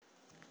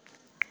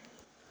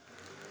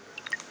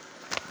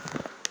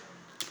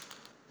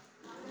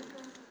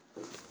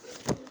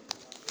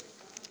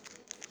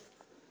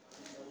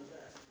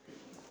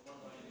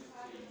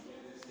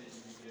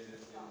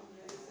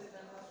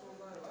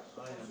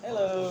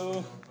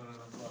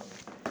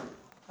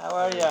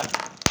are you?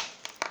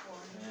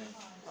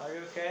 Are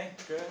you okay?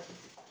 Good.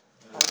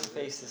 How are your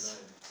faces?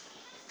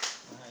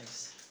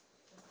 Nice.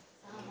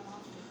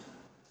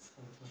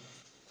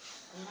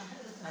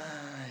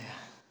 Yeah.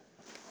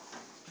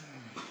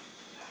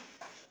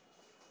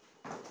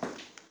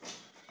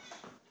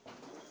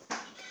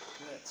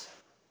 Good.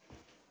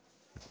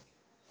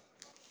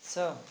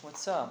 So,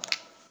 what's up?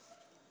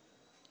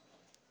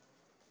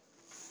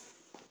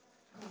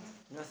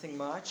 Nothing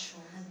much.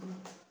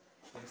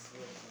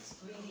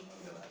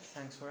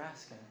 Thanks for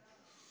asking.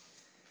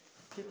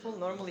 People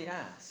normally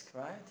ask,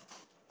 right?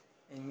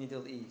 In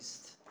Middle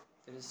East,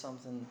 there is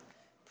something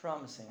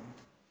promising.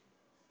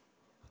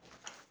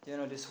 Do you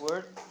know this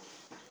word?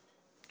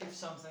 If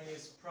something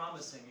is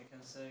promising, you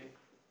can say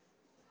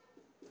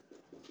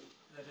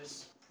that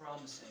is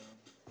promising.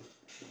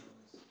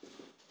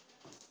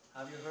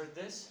 Have you heard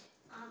this?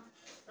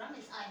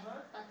 Promise I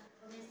heard, but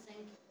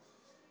promising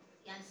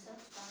answer.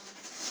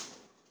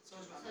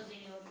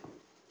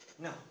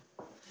 No.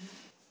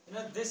 You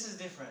know, this is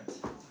different.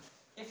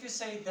 If you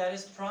say that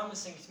is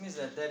promising, it means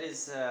that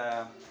is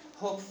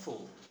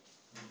hopeful.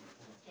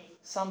 Okay.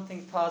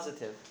 Something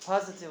positive.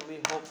 Positively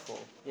hopeful.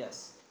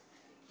 Yes.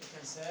 You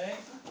can say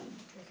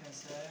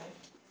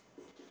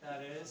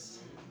that is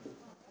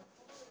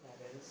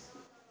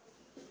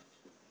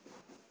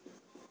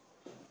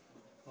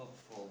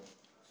hopeful.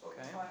 So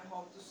if I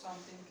hope to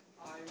something,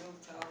 I will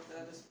tell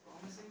that is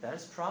promising? That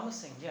is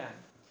promising, yeah.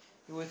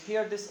 You would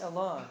hear this a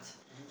lot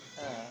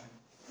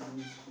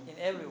in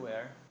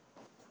everywhere.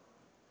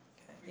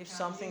 Okay. If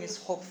something is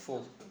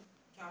hopeful.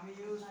 Can we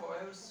use for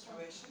every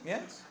situation?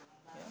 Yes.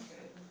 Yeah.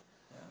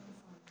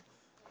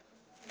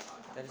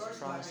 Okay. That is First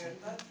promising. I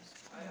heard that,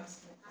 I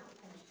asked.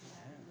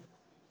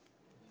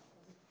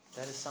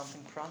 That is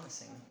something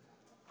promising.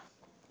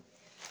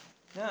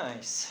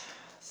 Nice.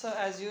 So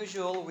as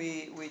usual,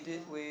 we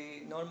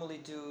normally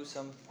do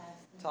some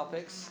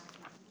topics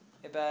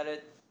about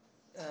it.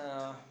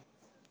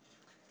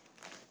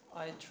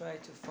 I try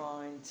to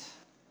find.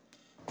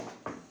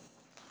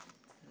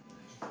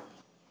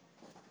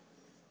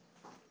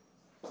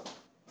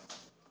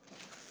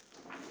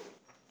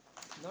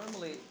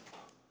 Normally,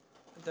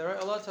 there are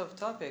a lot of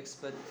topics,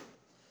 but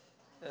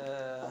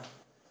they're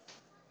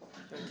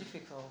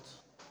difficult.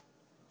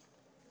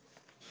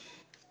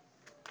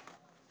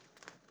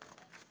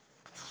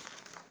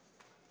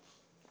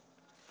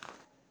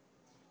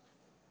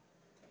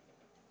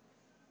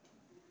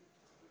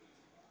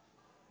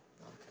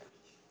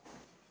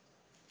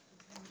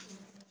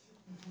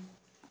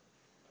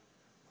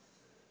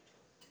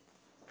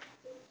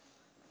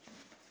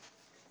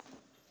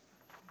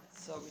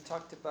 So we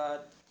talked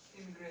about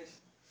Immigration.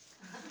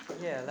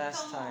 yeah,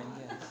 last time,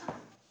 yes.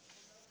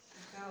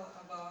 Tell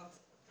about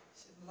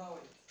she love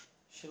it.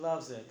 She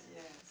loves it.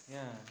 Yes.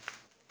 Yeah.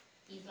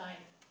 He's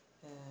lying.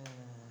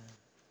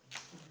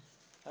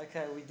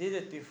 Okay, we did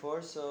it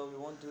before, so we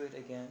won't do it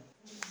again.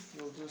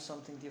 We'll do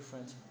something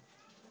different.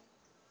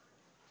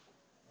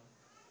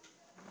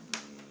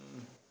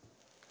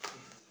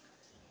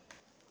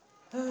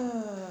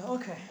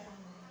 Okay.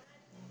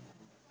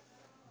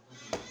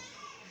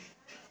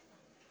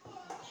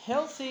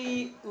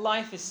 Healthy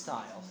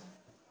lifestyle.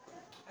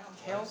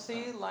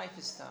 Healthy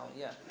lifestyle,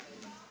 yeah.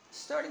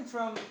 Starting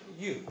from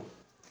you.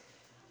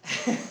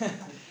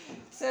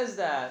 Says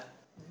that,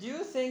 do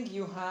you think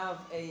you have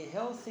a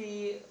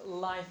healthy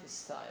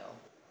lifestyle?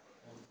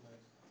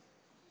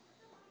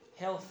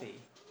 Healthy.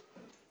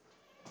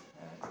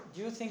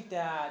 Do you think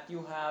that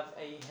you have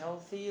a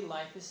healthy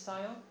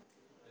lifestyle?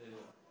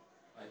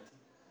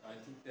 I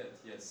think that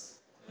yes.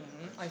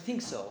 I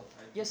think so.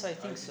 Yes, I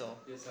think so.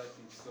 Yes, I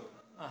think so.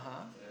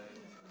 Uh-huh.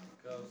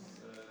 Because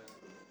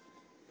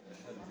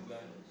healthy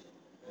life.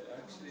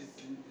 Actually,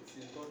 it's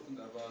important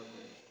about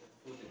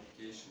food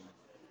education.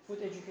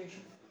 Food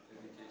education. Food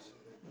education.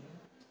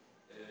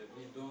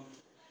 We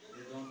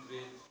don't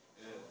read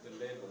the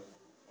label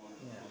on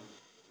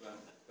food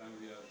when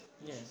we are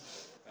Yes.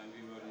 when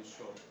we were in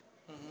shop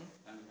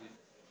and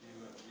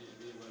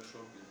we were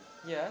shopping.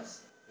 Yes.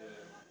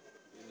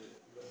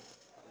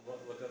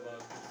 What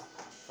about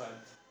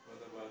fat?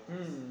 What about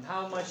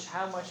How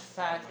much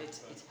fat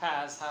it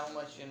has, how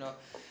much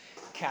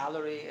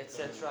calorie,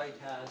 etc. it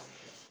has.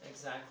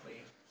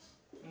 Exactly.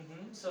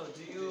 So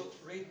do you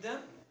read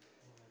them?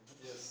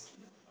 Yes,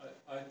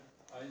 I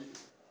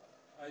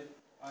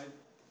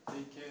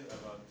take care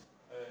about.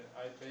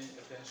 I pay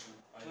attention.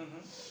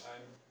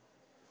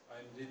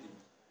 I'm reading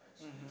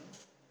actually.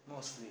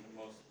 Mostly.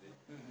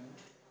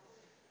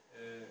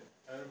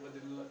 Everybody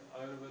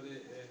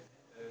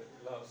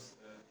loves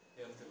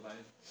healthy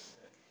life.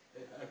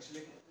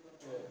 Actually,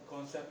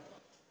 concept.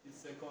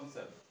 It's a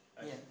concept.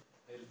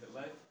 Healthy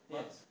life.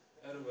 But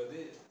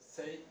everybody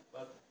say,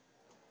 but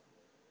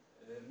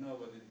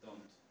nobody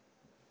don't.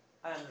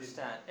 I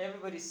understand.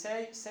 Everybody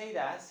says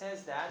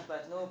that,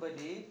 but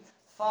nobody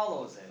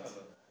follows it.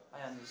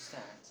 I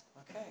understand.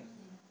 Okay,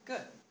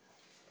 good.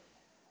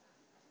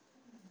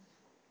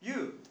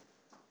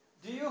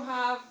 Do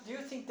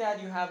you think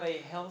that you have a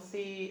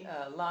healthy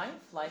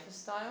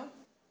lifestyle?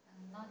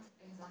 Not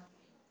exactly.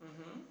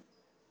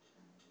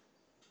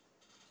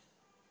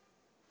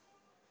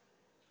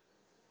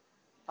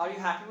 Are you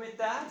happy with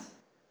that?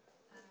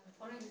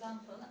 For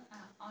example,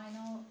 I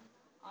know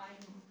I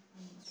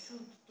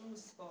should do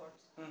sport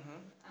Mm-hmm.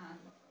 and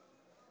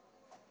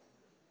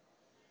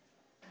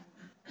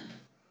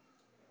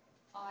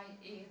I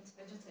eat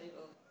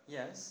vegetable,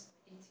 Yes.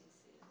 etc.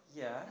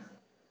 Yeah.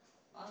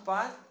 But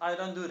But I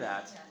don't do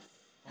that.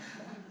 yes,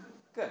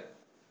 Good.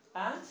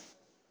 And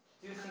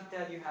do you think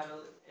that you have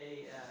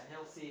a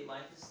healthy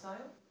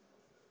lifestyle?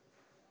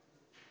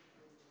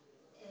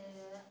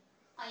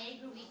 I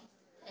agree with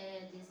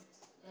these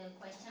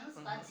questions,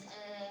 Mhm. but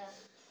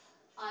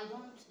I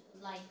don't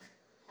like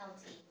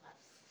healthy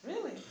life.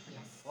 Really?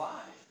 Yes.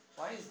 Why?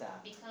 Why is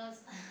that? Because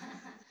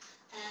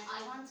I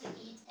want to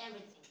eat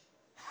everything.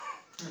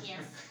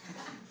 Yes.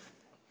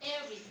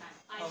 Every time.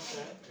 I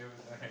Okay. eat.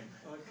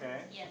 Okay.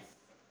 Yes.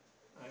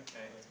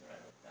 Okay.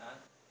 Right with that.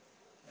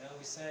 Well,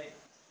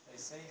 they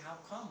say, how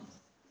come?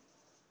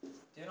 Do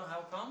you know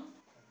how come?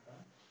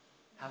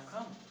 How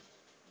come?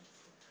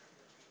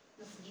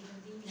 Nasıl gelir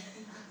değil.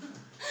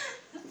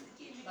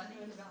 ben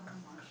öyle bir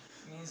anlam var.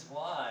 Means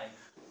why?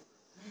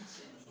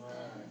 Niçin?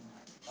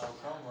 How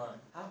come? Why?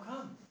 How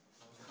come?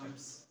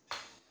 Comes.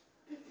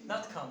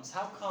 Not comes.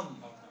 How come?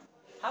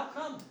 How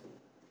come?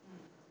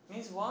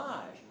 Means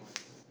why?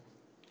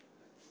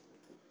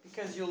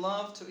 Because you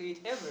love to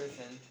eat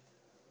everything,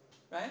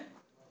 right?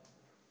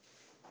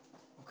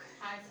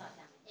 Her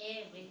zaten.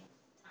 Every time.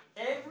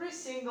 Every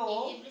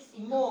single Every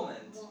single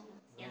moment.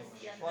 Yes,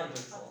 yes.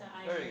 Wonderful.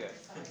 After I Very good.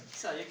 sorry.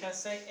 So you can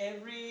say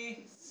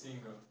every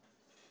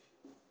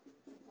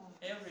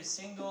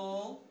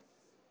single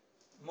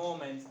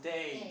moment,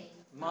 day, Day,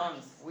 month,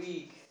 nice.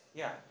 week.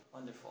 Yeah,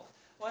 wonderful.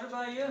 What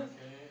about you?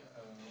 Okay,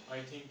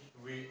 I think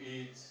we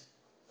eat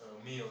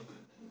meal.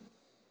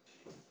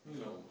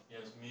 Meal.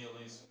 Yes, meal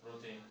is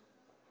protein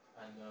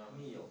and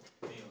Meal.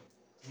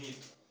 meat.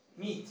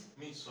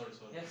 Meat. Sorry,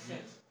 Yes, meat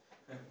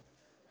yes.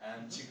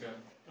 and chicken.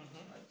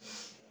 Mhm. I think.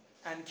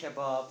 And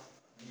kebab.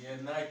 Yeah,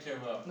 not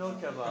kebab. No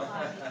kebab.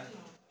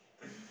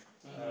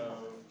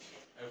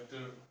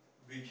 After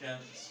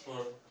weekend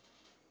sport,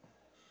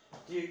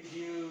 Do you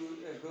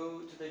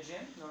go to the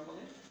gym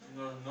normally?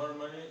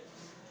 normally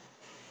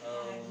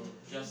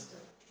just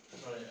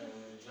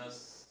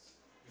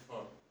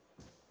before.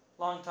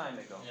 Long time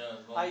ago.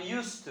 Yeah, I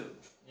used to.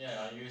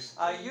 Yeah,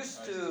 I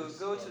used to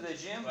go to the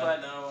gym,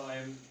 but now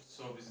I'm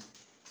so busy.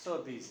 so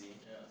busy.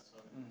 Yeah,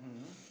 sorry.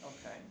 Mm-hmm.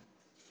 Okay.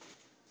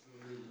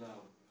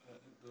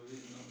 Do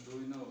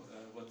we know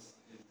what's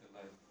in the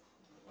life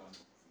about?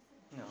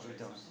 No, we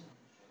don't.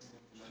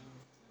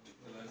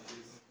 The life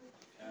is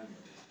and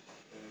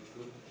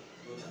good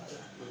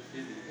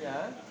feeling.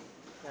 Yeah.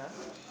 Yeah.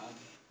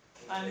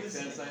 And I'm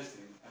listening.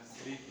 exercising and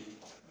sleeping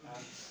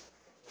and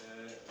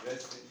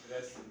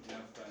resting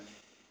and friends.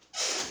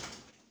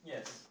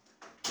 Yes.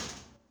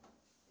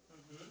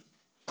 Mm-hmm.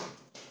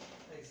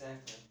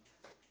 Exactly.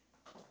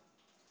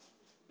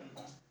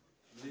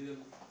 Little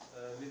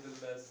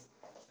less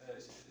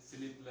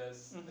sleepless.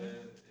 Mhm.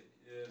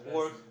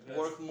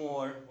 Work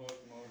more.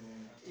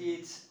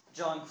 Eat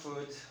junk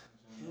food.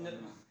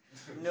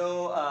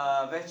 No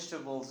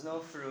vegetables, no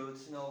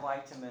fruits, no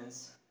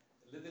vitamins.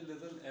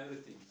 Little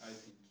everything, I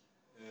think.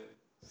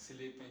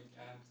 Sleeping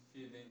and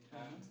feeding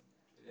and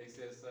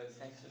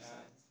exercising and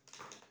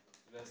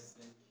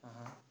resting,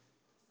 Uh-huh.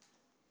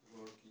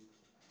 working.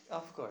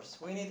 Of course,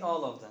 we need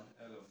all of them.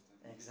 All of them.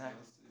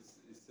 Exactly.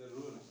 It's the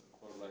rule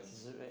for life.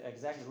 This is the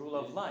exact rule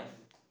of life.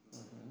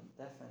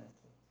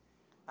 Definitely.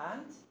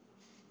 And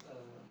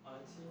I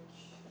think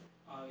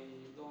I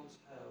don't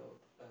have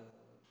a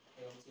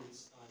healthy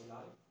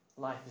lifestyle.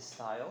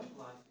 lifestyle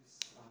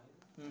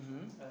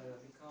Mm-hmm.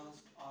 because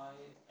I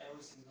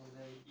every single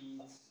day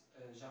eat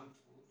junk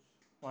food.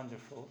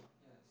 Wonderful.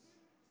 Yes.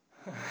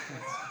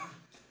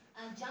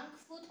 Junk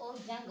food or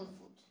jungle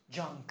food?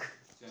 Junk.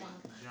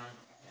 Junk.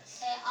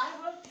 Yes. I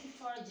heard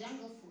before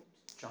jungle food.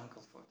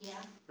 Jungle food.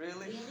 Yeah.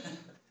 Really? Really?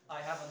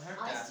 I haven't heard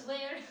I that.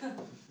 swear.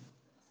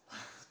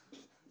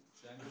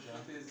 Jungle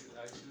food is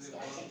actually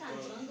Gerçekten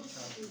jungle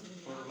food is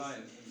for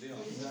lion,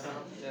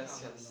 lion. Yes,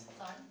 yes.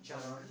 Sorry.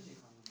 Junk.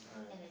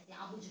 Evet,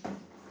 yani abur cubur.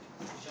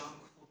 Junk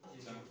food.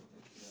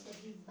 İşte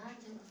ben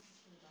jungle food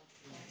duydum.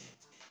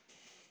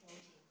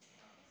 Gerçekten.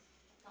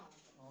 Tamam.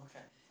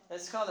 Okay.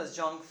 Let's call this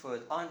junk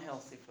food,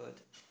 unhealthy food.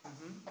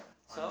 Mm-hmm.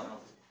 So,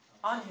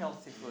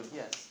 unhealthy food,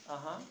 yes.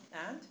 Uh-huh.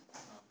 And?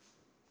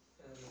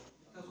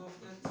 Because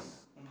of that, I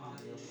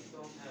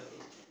don't have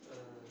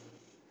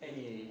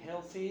Any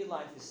healthy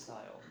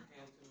lifestyle.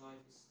 healthy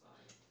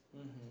lifestyle.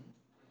 Mm-hmm.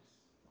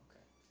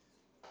 Okay.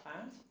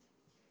 And?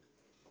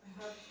 I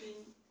have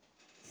been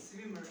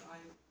swimmer. I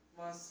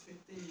was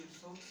 15 years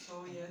old, so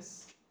yes.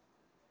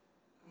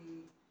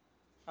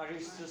 Are you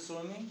still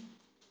swimming?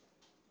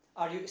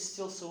 Are you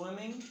still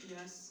swimming?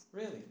 Yes.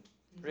 Really?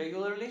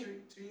 Regularly?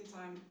 Three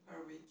times per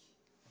week.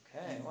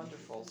 Okay,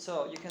 wonderful.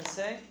 So you can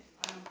say,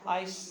 I am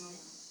professional.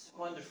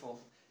 wonderful.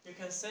 You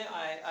can say,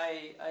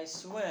 I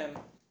swim.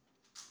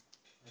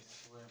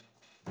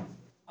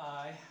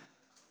 I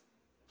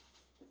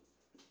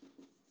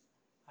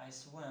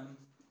swim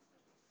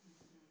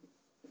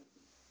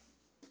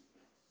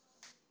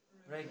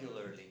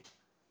regularly,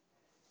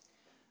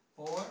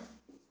 or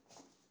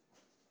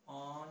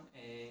on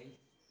a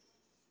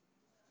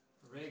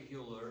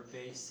regular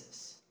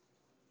basis.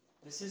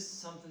 This is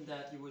something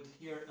that you would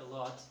hear a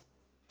lot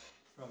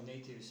from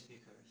native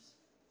speakers.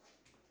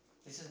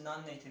 This is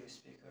non-native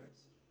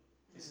speakers.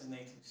 This is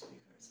native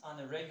speakers. On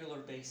a regular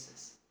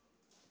basis.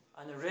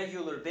 On a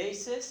regular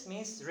basis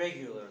means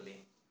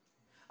regularly.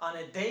 On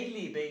a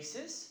daily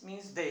basis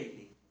means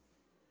daily.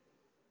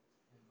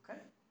 Okay?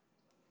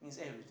 Means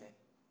every day.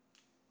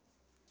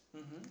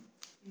 Mm-hmm.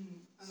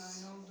 And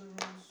I know the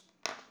rules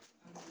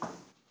and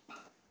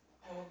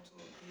how to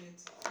eat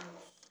foods.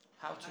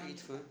 How to eat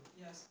food?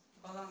 Yes,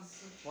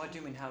 balanced. What do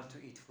you mean how to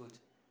eat food?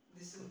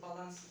 This is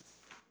balanced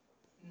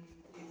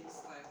eating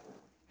style. I can tell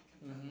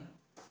Mm-hmm. that.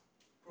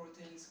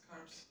 Proteins,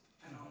 carbs,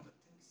 and other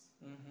things.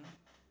 Mm-hmm.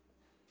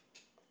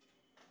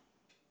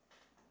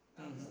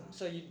 And, Mm-hmm.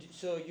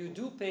 So you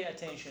do pay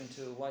attention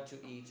to what you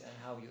eat and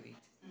how you eat.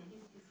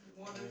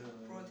 Water,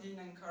 protein,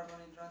 and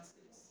carbohydrates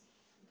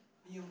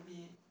will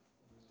be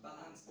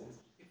balanced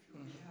if you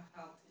be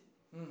healthy.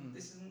 Mm-hmm.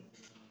 This is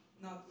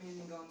not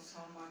meaning on so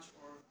much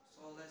or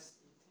so less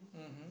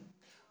eating. Mm-hmm.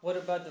 What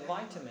about the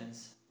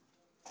vitamins?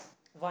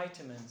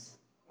 Vitamins.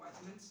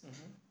 Vitamins.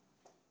 Mm-hmm.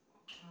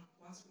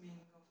 What's the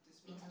meaning of this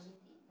word? Vitamin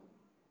D.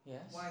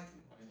 Yes.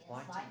 Vitamin. Yes,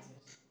 Vitamins.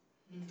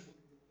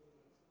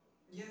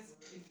 Yes,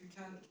 if you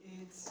can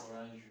eat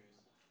Orange juice.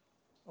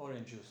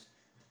 Orange juice.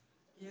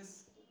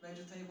 yes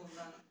vegetables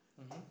and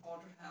Mm-hmm.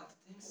 other healthy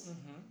things,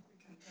 Mm-hmm. you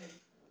can take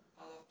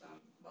all of them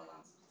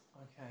balanced.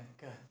 Okay,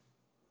 good.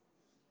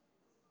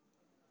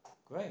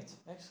 Great,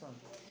 excellent.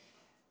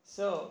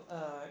 So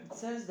it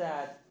says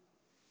that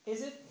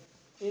is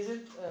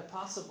it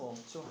possible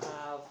to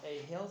have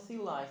a healthy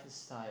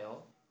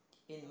lifestyle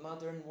in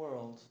modern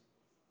world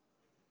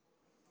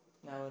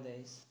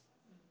nowadays?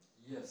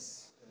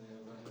 Yes,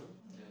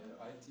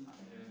 I think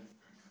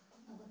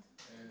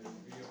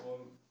we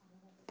all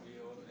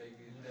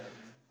agree that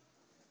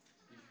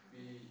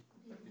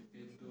if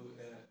we do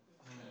a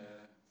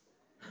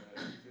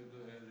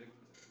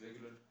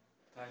regular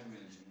time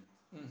management,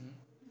 Mm-hmm.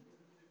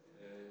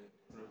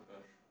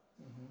 proper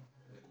Mm-hmm.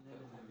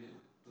 we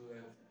do a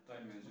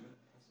time management,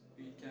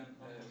 we can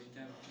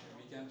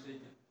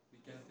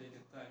take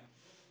a time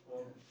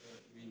all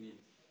we need.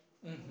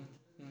 Mm-hmm.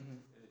 Mm-hmm.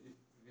 If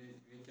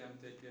we can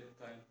take a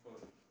time for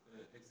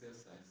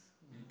exercise,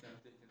 we can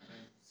take a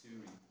time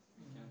swimming,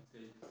 we can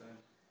take a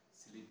time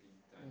sleeping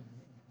time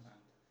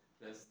and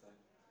rest time.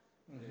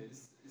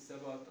 It's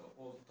about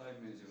all time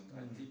management.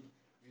 I think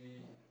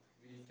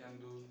we can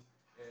do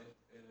a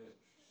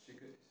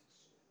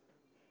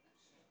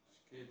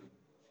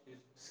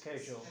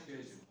Schedule.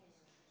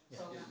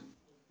 Program.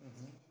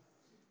 Mm-hmm.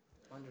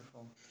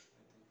 Wonderful.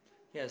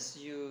 Yes,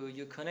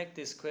 you connect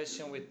this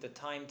question with the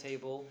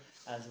timetable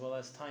as well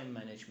as time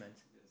management.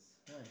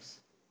 Yes. Nice.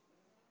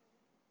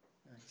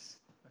 Nice.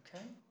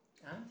 Okay.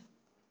 And?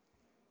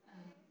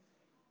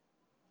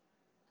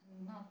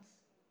 Not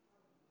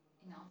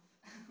enough.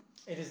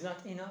 It is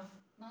not enough?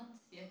 Not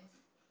yet.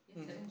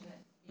 Mhm. Yeterince.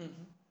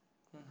 Mm-hmm.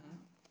 Mm-hmm.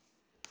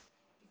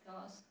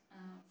 Because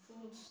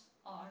foods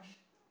are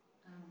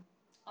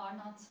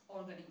not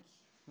organic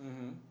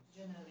Mm-hmm.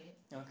 generally.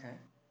 Okay.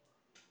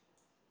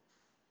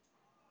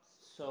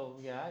 So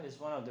yeah, it is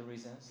one of the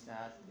reasons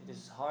that it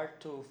is hard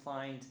to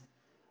find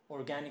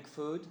organic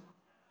food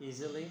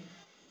easily.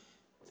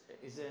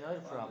 Is another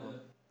problem.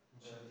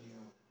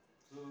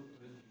 To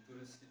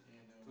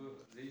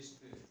reach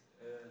the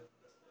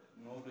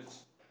knowledge,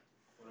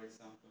 for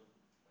example,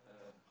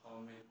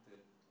 homemade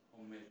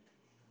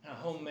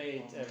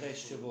Homemade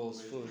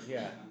vegetables, food.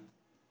 Yeah.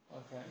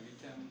 Okay.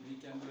 We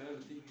can do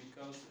everything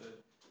because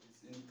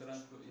it's in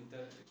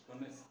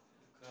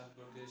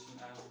transportation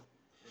and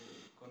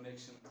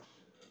connection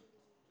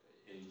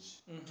age.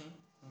 Mm-hmm.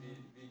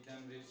 We can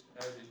reach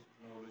every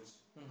knowledge,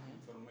 Mm-hmm.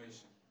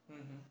 information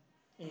Mm-hmm.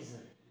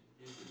 Easily.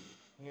 easily.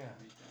 Yeah.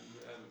 We can do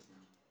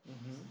everything.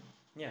 Mm-hmm.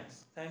 Yes.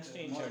 Thanks to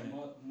internet.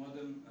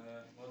 Modern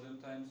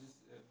times is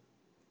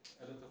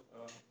a lot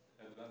of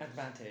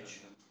Advantage.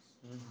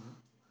 Mm-hmm.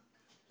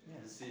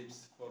 Yes. Recipes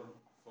for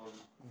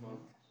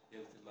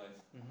healthy life.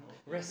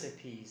 Mm-hmm.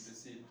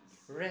 Recipes.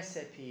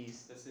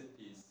 Recipes.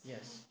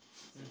 Yes.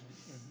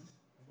 Mm-hmm.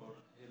 For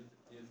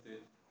healthy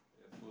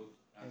food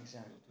and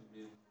Exactly. to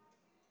be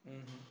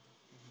Mm-hmm.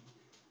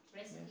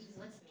 Recipes,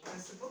 what's mean?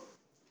 Recipe.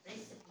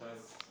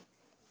 Recipes.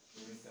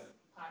 yemekler.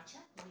 Parça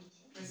mı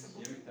için? Recipe.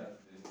 Yemek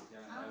tarifleri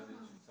yani Aa.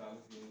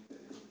 sağlıklı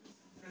yemekleri.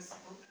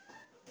 Recipe.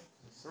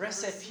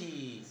 Recipe.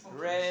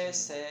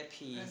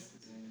 Recipe.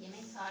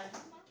 Yemek tarifi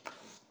mi?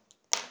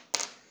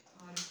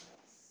 Tarif.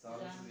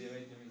 Sağlıksız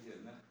yemek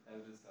yerine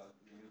evde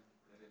sağlıklı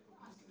yemekler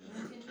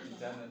yapabilirsiniz. Mümkün değil.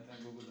 İnternetten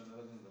Google'dan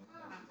aradığınız zaman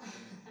Ha.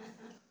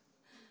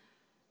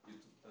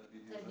 YouTube'da Tabii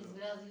videolar biz var.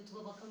 biraz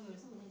YouTube'a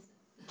bakamıyoruz ama neyse.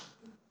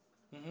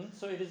 Mm-hmm.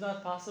 So it is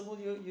not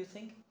possible, you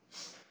think,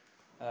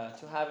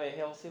 to have a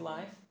healthy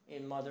life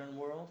in modern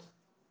world?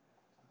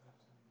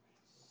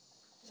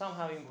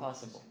 Somehow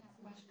impossible.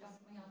 Başka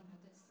yapma yardım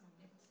edersin.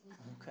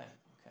 Okay.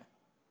 Okay.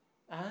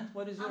 And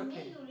what is your May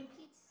opinion? you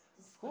repeat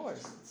this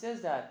course. It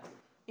says that.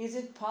 Is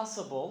it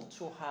possible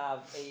to have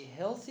a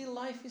healthy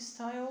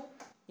lifestyle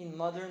in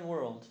modern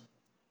world?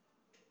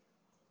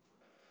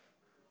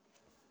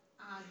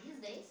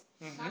 These days,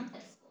 Mhm. not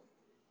possible.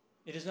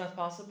 It is not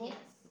possible? Yes.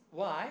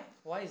 Why?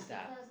 Why is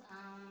that? Because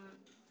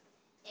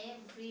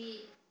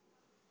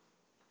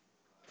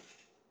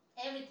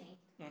everything,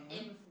 Mhm.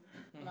 every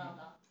food, blah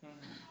blah,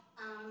 Mhm.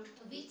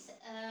 with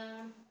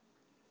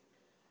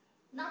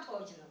not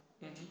original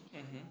Mhm.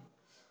 Mhm.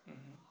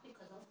 Mhm.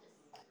 because of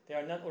this. They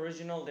are not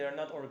original, they are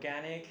not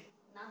organic.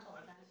 Not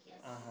organic, yes.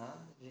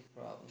 Big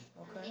problem.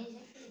 Yani Okay.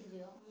 enjekte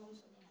ediliyor ama onu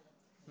söyleyemedim.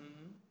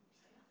 Mhm.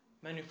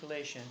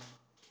 Manipulation.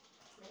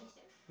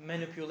 Neyse.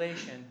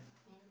 Manipulation.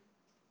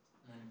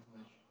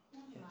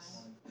 Manipulation.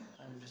 Yes.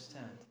 I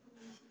understand.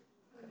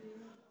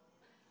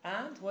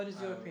 And what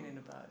is your opinion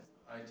about it?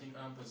 I think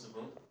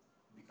impossible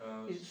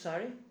because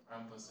Sorry?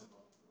 impossible.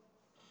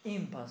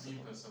 Impossible.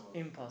 Impossible.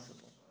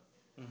 Impossible.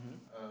 Mhm.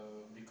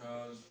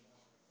 Because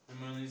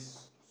human is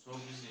so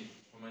busy.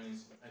 Human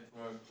is at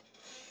work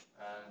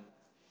and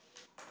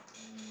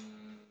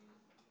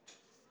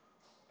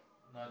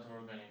not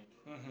organic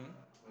Mhm.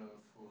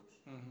 food,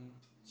 Mhm.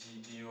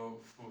 GDO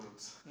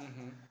foods,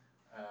 Mhm.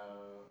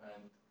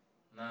 and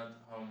not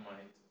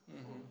homemade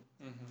food.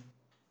 Mhm. Mhm.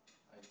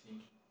 I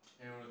think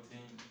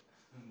everything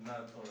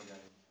not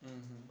organic.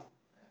 Mhm.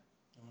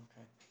 Yeah.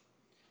 Okay.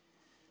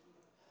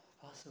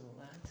 Possible,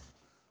 and?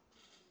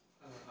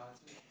 I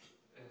think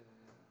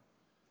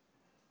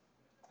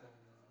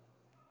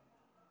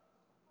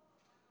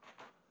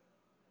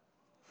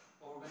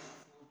organic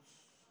foods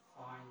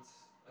find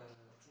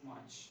too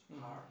much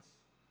hard.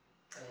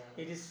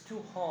 It is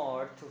too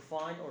hard to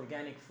find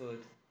organic food.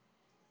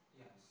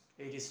 Yes.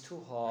 It is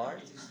too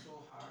hard It is too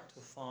hard to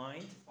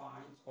find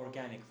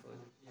organic food.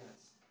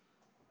 Yes.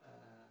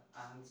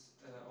 And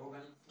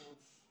organic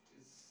foods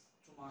is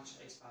too much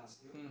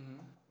expensive. Mhm.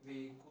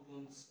 We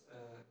couldn't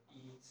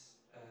eat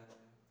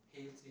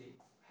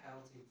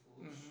healthy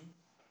foods Mhm.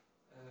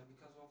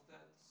 because of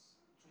that.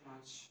 Too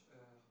much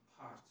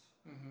hard.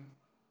 Mhm.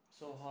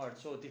 So hard,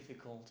 so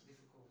difficult.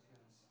 Difficult,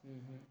 yes.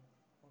 Mhm.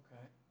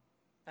 Okay.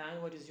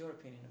 And what is your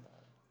opinion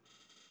about it?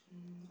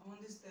 On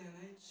this day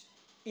and age,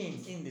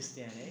 In this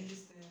day and in age.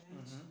 this day and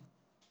age, Mhm.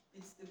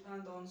 it's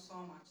depend on so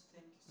much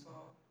things.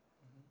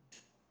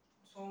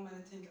 So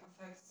many things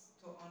affects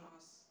on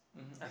us.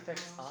 Mhm.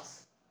 Affects us.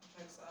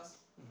 Affects us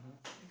Mhm.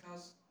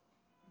 because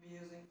we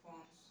using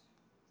phones,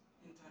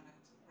 internet,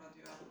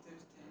 radioactive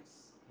things,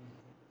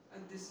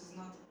 and this is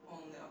not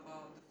only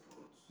about the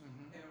foods.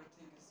 Mhm.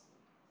 Everything is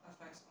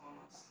affects on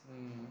us.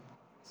 Mm.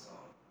 So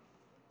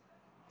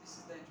this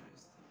is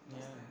dangerous thing in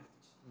this Yeah. day and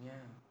age.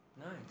 Yeah.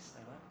 Nice.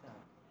 I like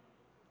that.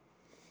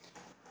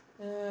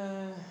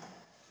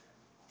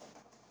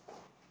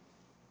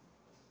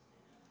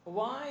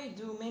 Why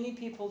do many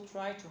people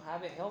try to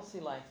have a healthy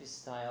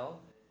lifestyle,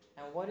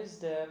 and what is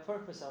the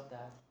purpose of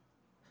that?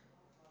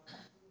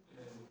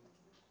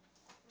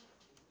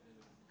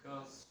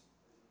 Because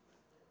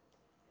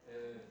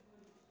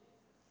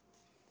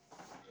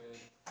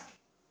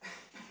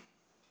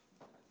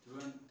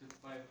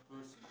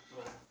 25%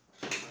 of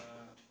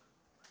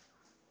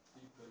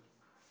people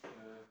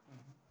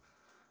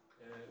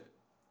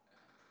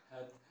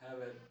have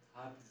a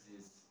heart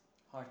disease.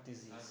 Heart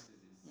disease.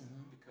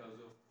 Because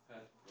of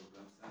fat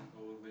problems and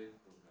overweight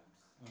problems.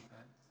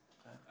 Okay.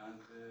 Okay. And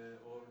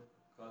our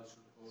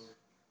culture or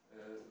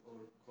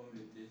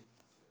community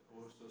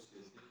or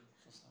society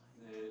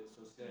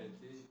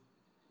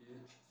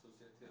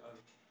are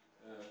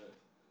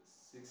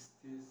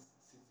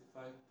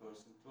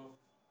 65% of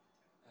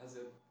has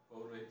a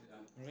overweight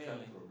and Really?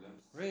 fat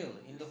problems.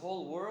 Really? In the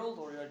whole world,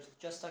 or you're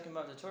just talking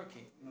about the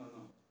Turkey? No.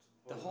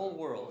 The whole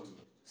world.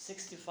 Whole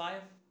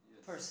 65%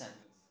 Yes.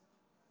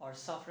 are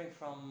suffering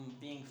from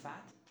being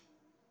fat?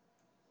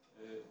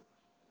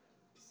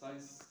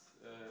 Science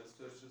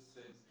searches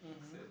said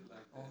like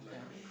that. Okay.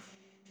 Like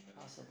that.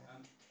 Possible.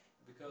 And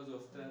because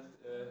of that,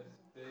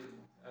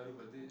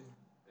 everybody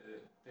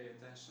pay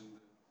attention to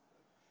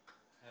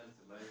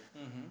healthy life,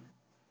 Mm-hmm.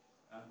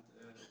 and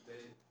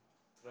they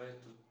try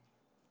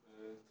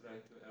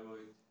to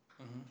avoid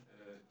Mm-hmm.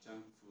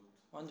 junk food.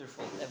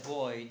 Wonderful.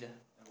 Avoid.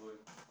 Avoid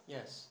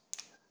Yes.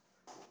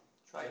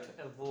 Try to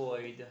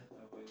avoid.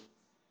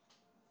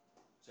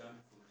 junk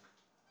food,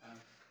 and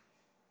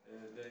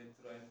they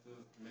try to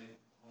make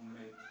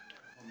homemade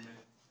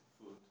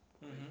food.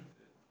 Mm-hmm.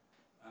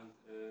 And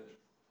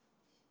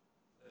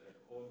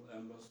all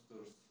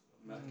ambassadors,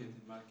 market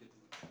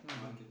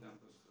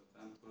ambassadors,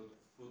 and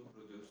food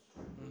producers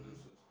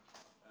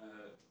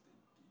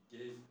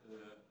gave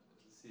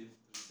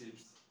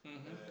receipts,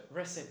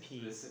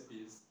 recipes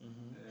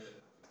Mm-hmm.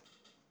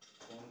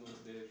 on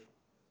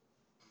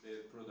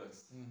their products.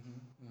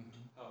 Mm-hmm.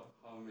 Mm-hmm.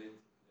 How made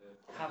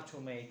How to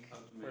make, how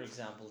to for make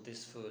example,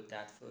 this food,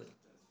 that food. that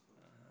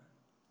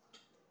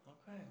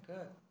food. Okay,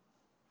 good.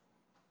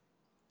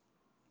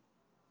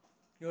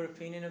 Your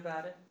opinion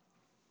about it?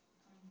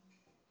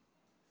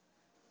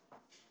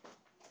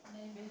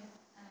 Maybe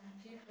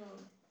people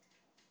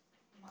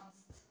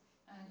must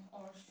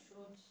or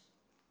should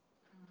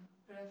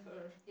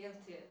prefer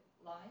healthy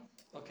life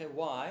Okay,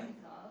 why?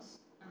 because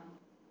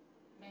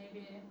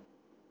maybe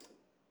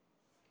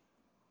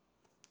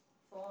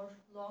for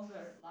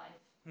longer life,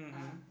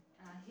 Mm-hmm.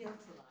 healthy life,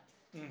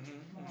 Mm-hmm.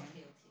 more Mm-hmm.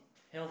 healthy,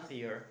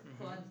 Healthier.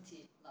 Mm-hmm.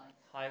 quality life.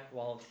 High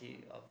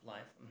quality of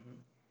life. Mm-hmm.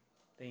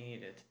 They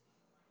need it.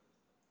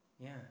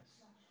 Yes.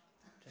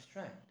 That's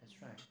right. That's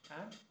right.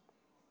 And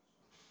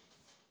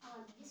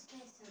This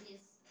question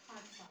is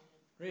hard for me.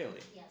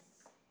 really? Yes,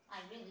 I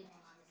really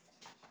don't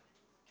understand.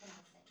 Can I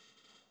say?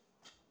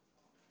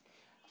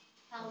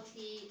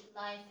 Healthy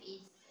life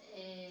is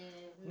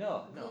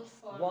No, no. good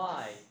for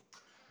Why? us.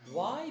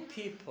 Why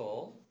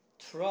people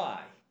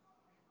try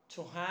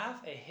to have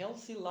a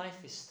healthy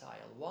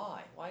lifestyle?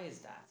 Why? Why is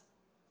that?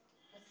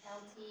 But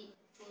healthy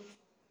food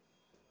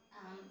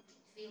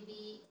it will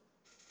be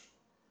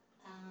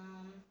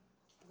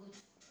good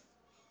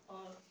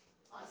for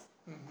us,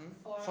 Mm-hmm.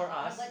 for For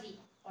our us, body,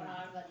 for Mhm.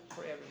 our body.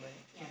 for everybody.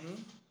 Yes. Mm-hmm.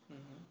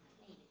 Mm-hmm.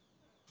 Maybe.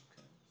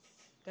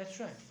 That's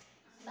right.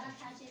 Ben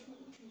tercih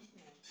etmediğimi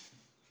düşünüyorum.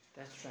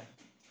 That's right.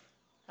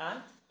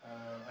 And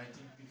I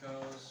think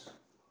because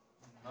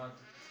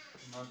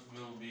not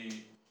will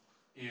be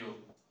ill.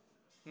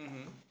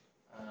 mm-hmm.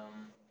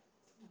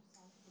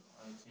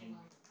 I think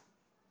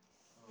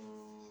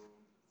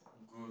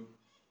good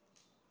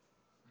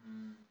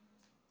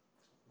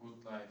good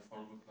life for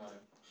good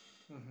life.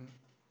 Mm-hmm.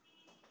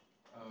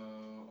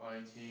 I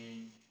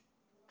think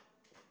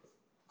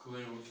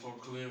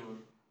clever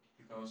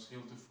because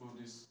healthy food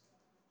is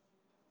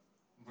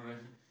very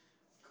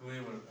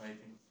clever. I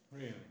think.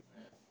 Really?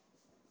 Yeah.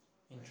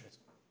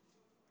 Interesting.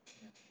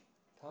 Yeah.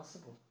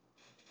 Possible.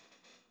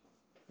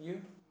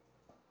 You?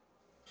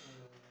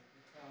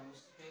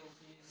 Because health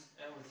is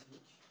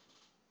everything.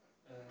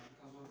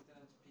 Because of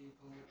that,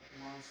 people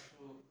want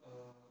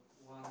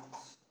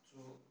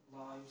to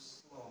live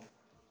slow.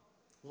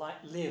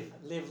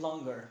 Live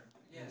longer.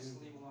 Yes,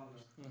 live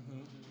longer.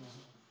 Mm-hmm.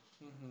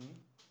 Mm-hmm.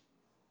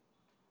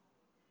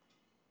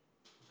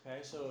 Okay,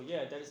 so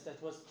yeah,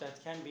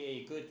 that can be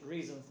a good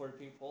reason for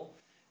people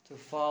to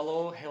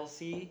follow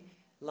healthy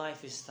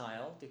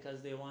lifestyle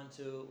because they want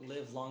to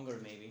live longer,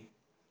 maybe.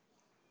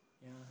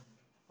 Yeah.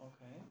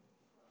 Okay.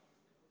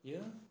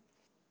 You?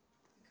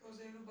 Because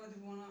everybody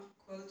want a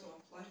quality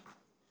of life.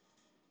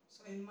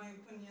 So in my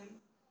opinion,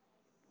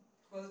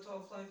 quality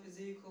of life is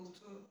equal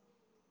to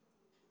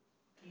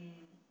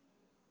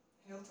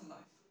healthy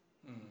life.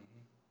 Mm-hmm.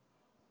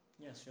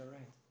 Yes, you're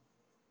right.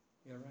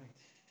 You're right.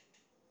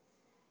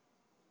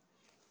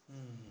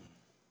 Hmm.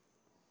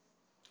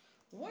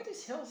 What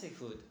is healthy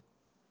food?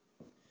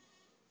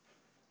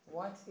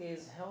 What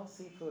is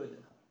healthy food?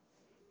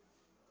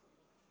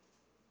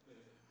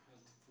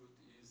 Healthy food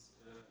is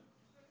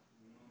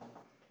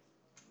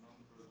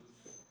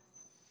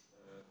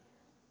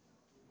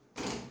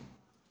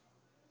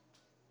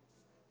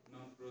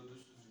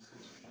non-produced.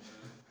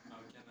 How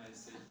can I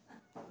say?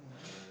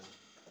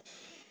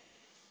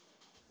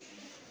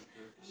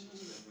 Turkish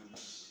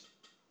işlenmemiş.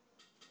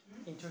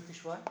 In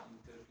Turkish what? In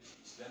Turkish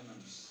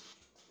işlenmemiş.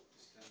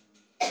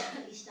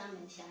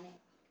 İşlenmemiş yani.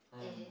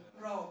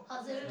 Raw.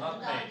 Hazır Not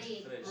gıda made,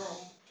 değil. fresh.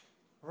 Yani.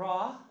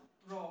 Raw?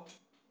 Raw.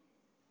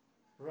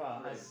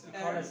 Raw. For As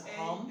example. called as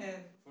ham.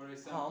 For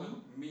example,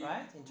 meat,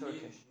 right? In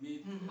Turkish.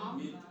 Meat, Ham.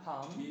 meat,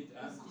 Ham. meat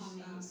and Nasıl ham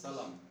yani?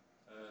 salam.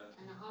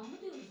 Yani ham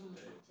mı diyoruz onu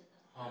Türkçe'de?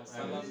 Ham.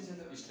 Salam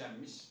İngilizce'de öyle.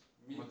 işlenmiş.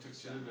 Ama Meat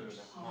Türkçe'de de işlenmiş.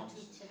 öyle. Ama Ham.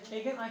 Türkçe'de.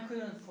 Again, I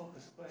couldn't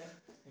focus. Go ahead.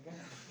 Again.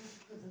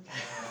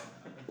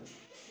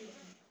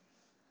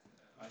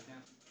 I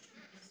can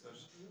search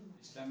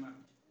işlenmemiş.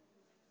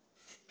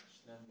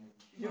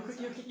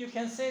 You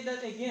can say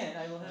that again.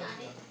 I will help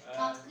Yani you.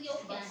 katkı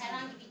yok yani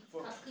herhangi bir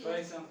katkı For yok.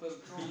 example,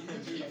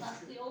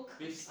 Katkı yok.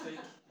 beef steak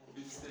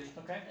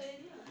Okay. Öyle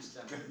değil mi?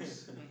 işlenmemiş.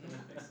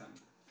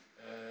 Example.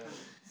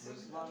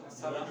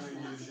 Salam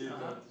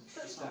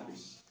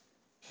işlenmiş.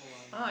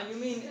 You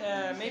mean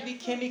maybe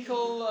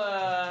chemical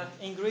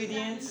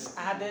ingredients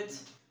added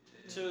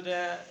to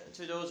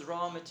those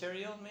raw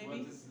material,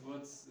 maybe?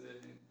 What's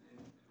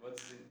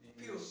in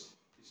English?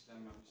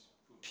 İşlenmemiş.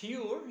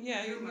 Pure?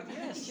 Yeah. Pure.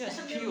 Yes.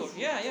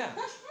 Pure. Yeah.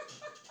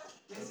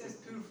 Yes,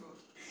 pure food.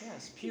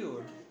 Yes.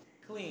 Pure.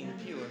 Clean.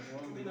 Pure.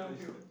 Clean and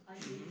pure. Ay,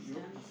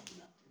 işlenmiş.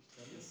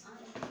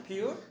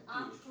 Pure?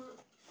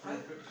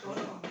 Right? Doğru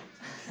mu?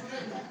 Bu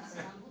nereden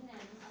açalım?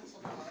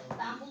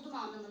 Ben buldum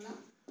anlamını.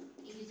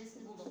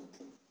 İngilizcesini buldum.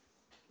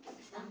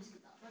 İşlenmiş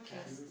gıda.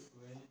 Processed.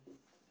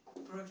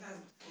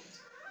 Processed food.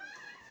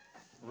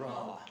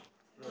 Raw.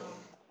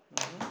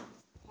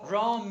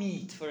 Raw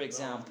meat, for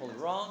example.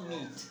 Raw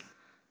meat.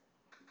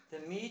 The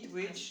meat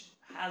which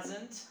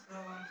hasn't,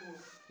 Raw and pure.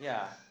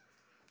 yeah,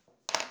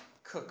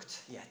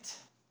 cooked yet.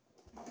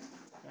 I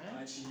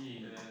Right?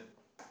 think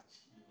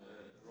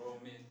raw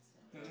meat,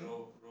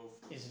 raw food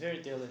It's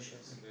very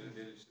delicious. is very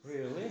delicious.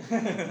 Really?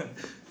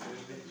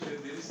 Very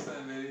delicious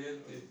and very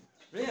healthy.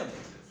 Really?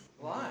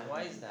 Why?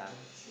 Why is that?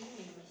 Çiğ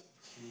miymiş?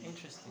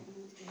 Interesting.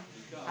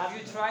 Because, Have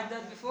you tried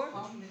that before?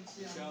 Ham ve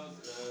çiğ. because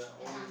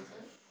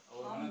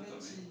our Ham ve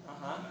anatomy çiğ.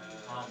 Uh-huh.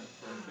 Ham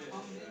ve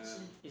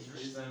çiğ. Is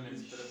is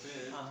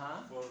prepared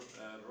Uh-huh. for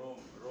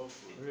raw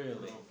food.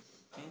 Really?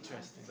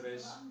 Interesting.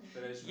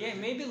 Fresh. Yeah, veggie-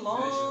 maybe fresh-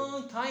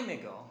 long time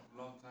ago.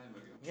 Long time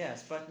ago.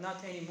 Yes, but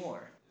not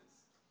anymore.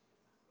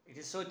 Yes. It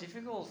is so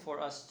difficult for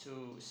us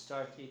to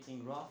start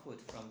eating raw food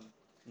from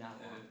now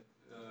on.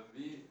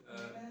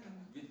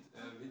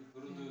 We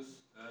produce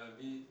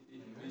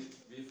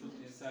we put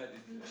inside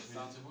it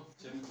some Vegetable?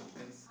 chemical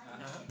things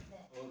and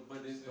Uh-huh. our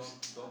bodies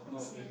don't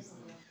know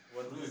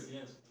what Fruit, is.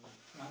 yes.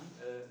 And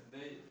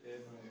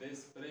they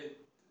spray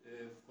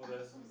for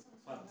a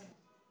fat.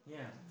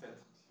 Yeah. Fat.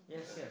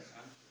 Yes, yes.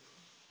 And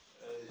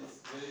it's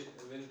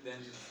very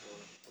dangerous for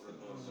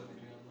our body.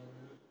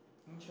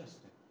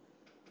 Interesting.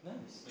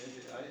 Nice.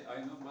 Maybe I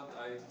know, but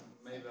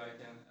maybe I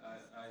cannot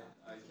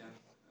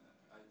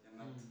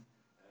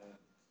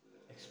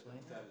Explain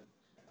it?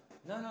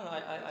 tell. No,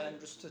 I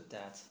understood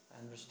that. I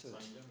understood.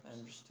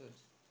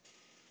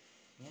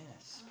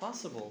 Yes,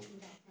 possible.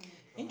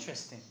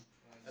 Interesting.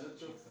 A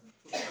lot of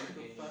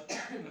fat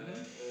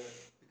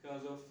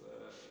because of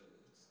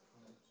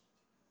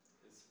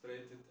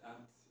sprayed and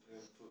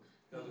food.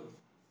 Because of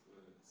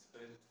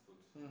sprayed food.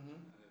 Mm-hmm.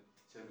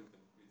 Chemical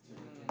with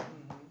chemical.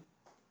 Mm-hmm.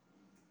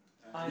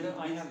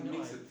 I have no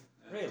mix idea.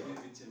 it Really?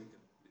 with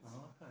chemical.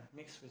 Oh, okay.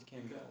 Mixed with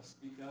chemicals.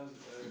 Because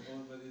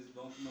our bodies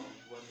don't know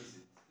what is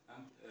it,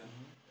 and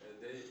Mhm.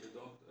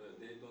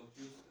 they don't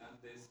use and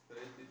they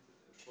spray it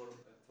for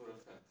a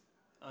fact.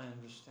 I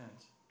understand.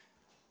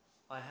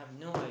 I have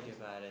no idea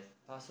about it.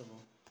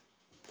 Possible.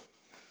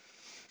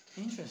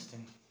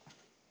 Interesting.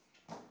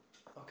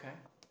 Okay.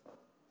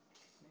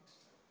 Next.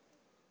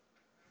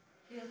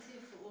 Healthy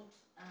food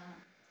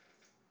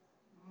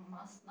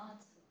must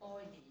not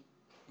oily.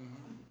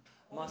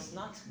 Mm-hmm. Must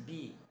not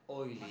be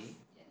oily.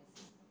 Yes.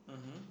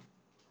 Mm-hmm.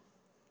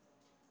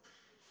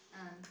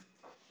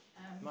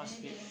 And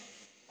Must be maybe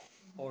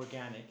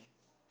organic,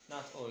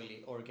 not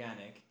oily.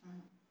 Organic.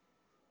 mm,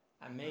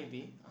 And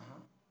maybe. Uh-huh.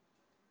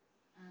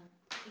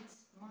 it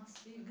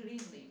must be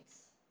green leaves,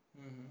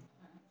 Mm-hmm.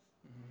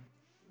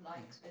 Mm-hmm.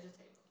 like Yes.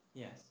 vegetable.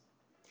 Yes.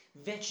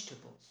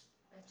 Vegetables.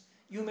 Vegetable.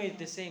 You made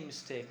the same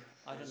mistake.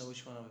 I don't know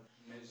which one of it.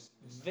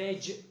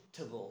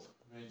 Vegetable.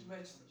 Vegetable.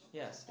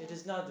 Yes, it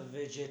is not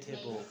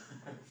vegetable.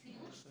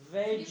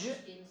 Veg.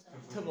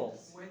 Vegetable.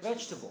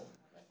 Vegetable.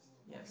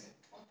 Yes.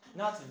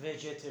 Not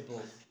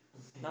vegetable.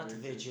 Not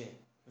veggie.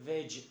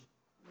 Veg.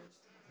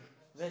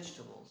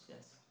 Vegetables.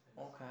 Yes.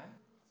 Okay.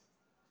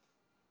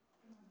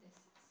 This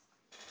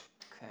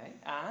Okay.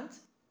 And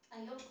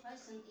Your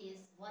question is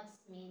what's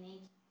meaning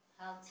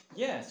healthy?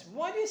 yes,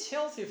 what is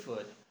healthy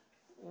food?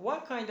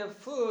 What kind of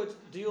food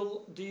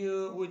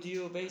would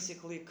you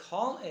basically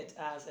call it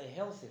as a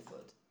healthy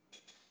food?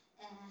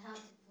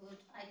 Healthy food,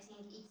 I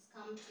think it's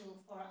come to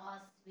for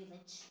us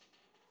village.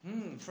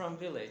 From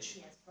village.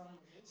 Yes, from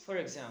village. For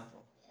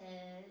example, Uh,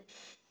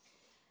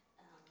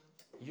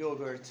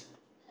 yogurt.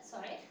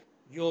 Sorry.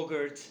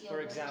 Yogurt, for Yogurt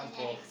and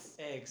example. eggs.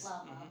 Eggs.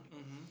 Blah, blah.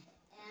 Mm-hmm.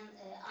 And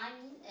I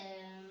mean,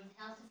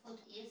 healthy food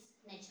is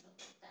natural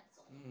food. That's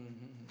all.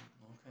 Mm-hmm.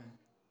 Okay.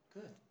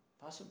 Good.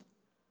 Possible.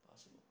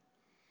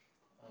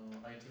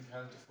 I think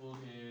healthy food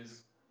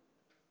is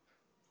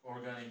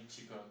organic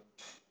chicken.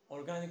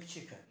 Organic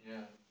chicken.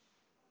 Yeah.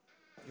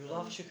 You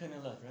love chicken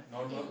a lot, right?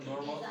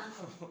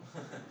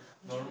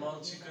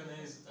 Normal chicken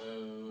is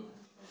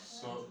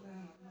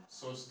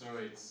so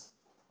steroids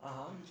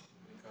Uh-huh.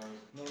 because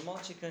Normal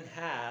chicken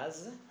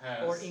has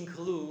has or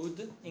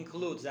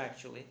includes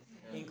actually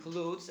yeah,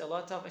 includes a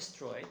lot of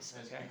steroids.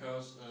 yes, Okay.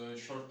 because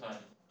short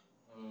time.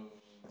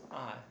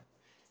 Ah,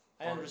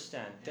 I For-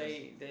 understand. yes.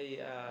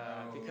 They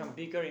become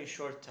bigger in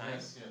short time.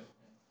 Yes, yes.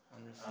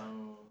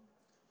 Understand.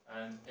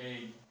 And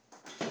egg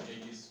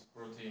is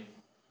protein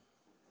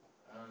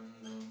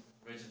and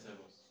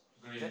vegetables,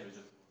 green Ve-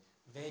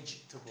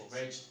 vegetables,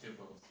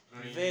 Vegetables.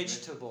 green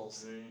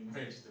Vegetables. green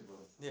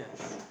vegetables. Yes.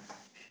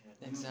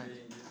 Yeah.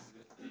 Exactly.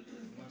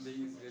 Human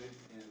being is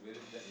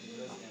very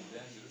dangerous and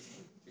dangerous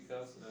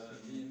because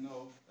we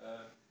know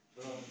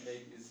brown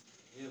egg is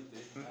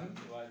healthy and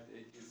white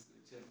egg is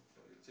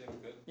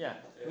chemical. Yeah.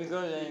 We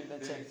go there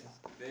and check this.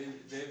 They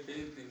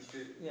painting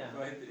the Yeah.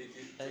 white egg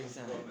is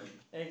Exactly. brown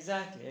egg.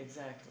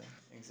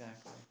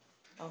 Exactly.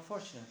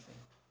 Unfortunately,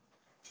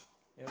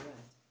 you're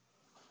right.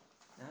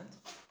 And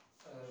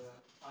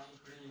I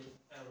agree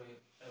every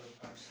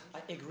person.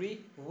 I agree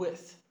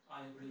with.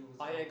 I agree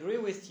with. I agree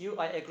with you.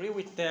 I agree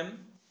with them.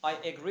 I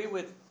agree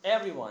with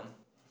everyone.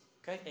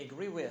 Okay.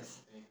 Agree with.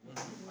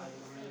 I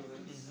agree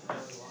with Mhm.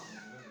 everyone.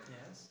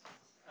 Yes.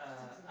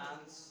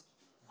 And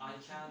I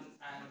can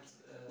add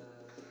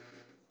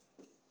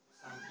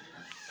something.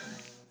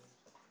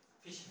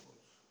 Fish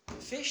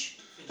food. Fish.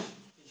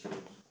 Fish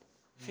food.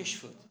 Fish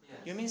food. Yes.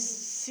 You mean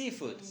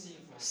seafood?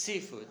 Seafood.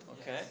 Seafood.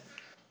 Okay. Yes.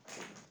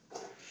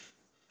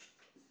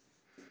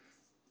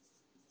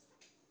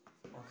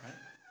 Okay.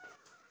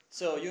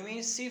 So you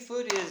mean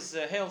seafood is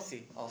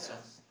healthy also?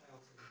 Yes,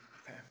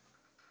 healthy.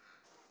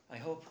 I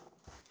hope.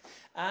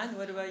 And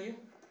what about you?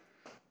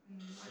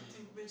 I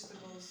think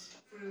vegetables,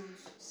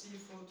 fruits,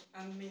 seafood,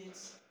 and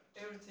meats,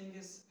 everything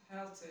is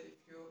healthy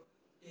if you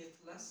eat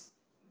less.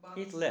 But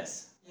Eat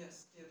less.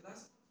 Yes, eat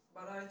less.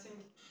 But I think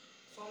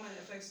so many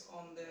effects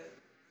on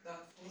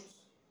that foods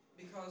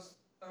because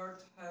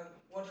Earth have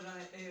water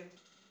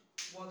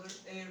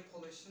air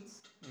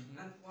pollutions,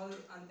 Mm-hmm. and water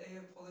and air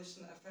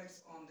pollution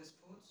affects on these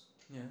foods,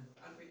 Yeah.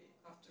 and we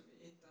have to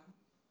eat them.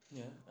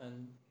 Yeah.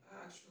 And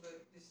Actually,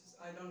 this is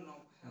I don't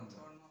know health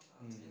or not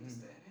health in this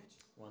day and age.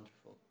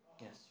 wonderful.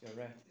 Yes, you're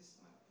right. This is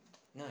my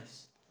opinion.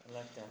 Nice. I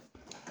like that.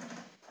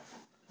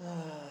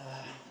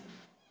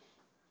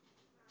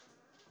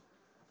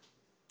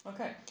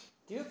 Okay.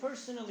 Do you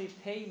personally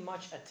pay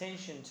much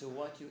attention to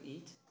what you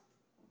eat?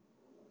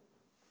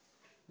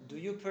 Do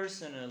you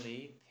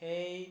personally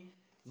pay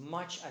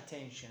much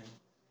attention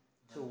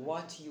to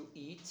what you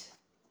eat?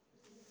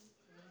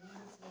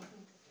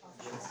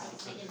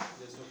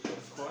 Yes,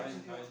 of course.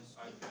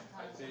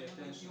 I pay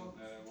attention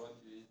what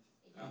you eat,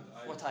 and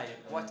What I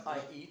eat, what I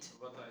and eat,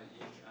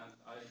 and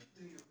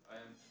Do you?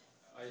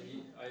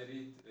 I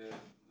read the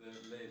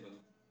label.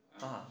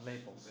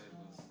 Labels.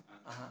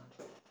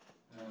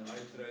 And I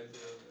try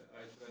to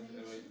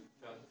avoid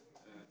fat.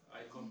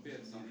 I compare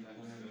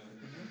sometimes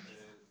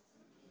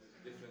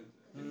different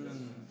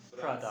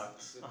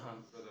Products.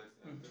 different products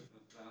and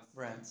different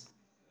Brands.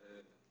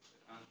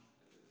 and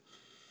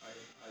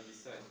I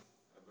decide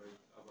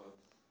about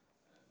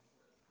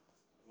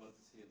what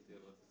is healthy,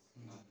 what is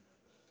not.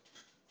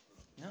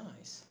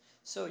 Nice.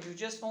 So you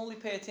just only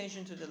pay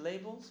attention to the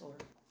labels, or?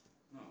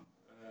 No,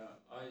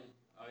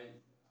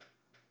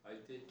 I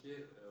take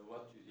care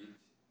what you eat.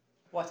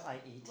 What I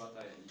eat. What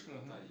I eat.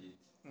 What I eat.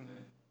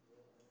 Mhm.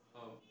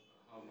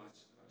 How much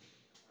I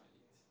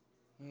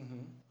eat.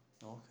 Mm-hmm.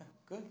 Okay,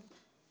 good.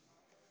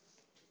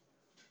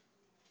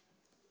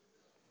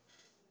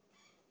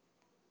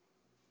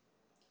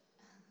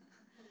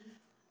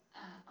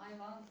 I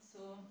want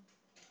to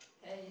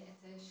pay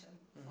attention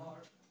for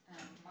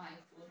my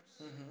food,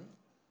 Mm-hmm.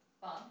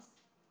 but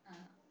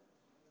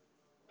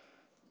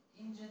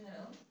in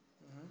general,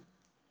 Mm-hmm.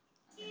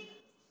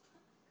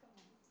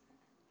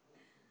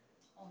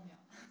 olmuyor.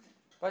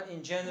 But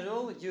in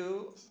general,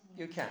 you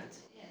can't.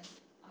 Yes,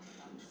 I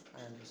can't.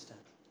 I understand.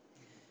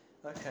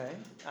 Okay,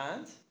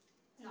 and?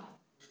 No.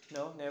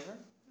 No, never?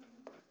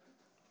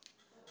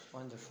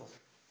 Wonderful.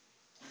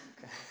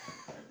 Okay.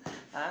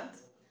 And?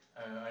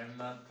 I'm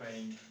not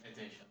paying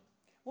attention.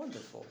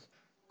 Wonderful.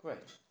 Great.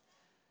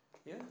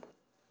 You?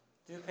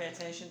 Do you pay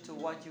attention to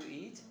what you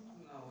eat?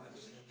 No,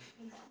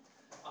 actually.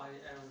 I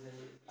every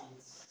day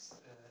eat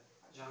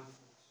junk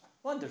food.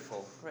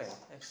 Wonderful. Great.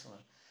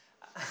 Excellent.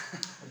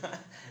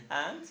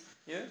 And?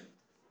 You?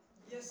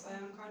 Yes, I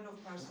am kind of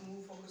person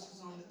who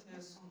focuses on the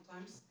taste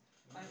sometimes.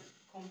 I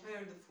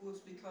compare the foods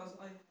because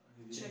I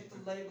check the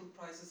label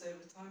prices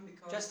every time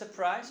because Just the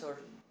price or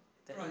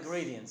the Price.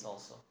 ingredients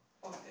also?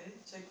 okay,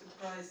 check the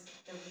price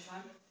every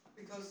time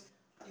because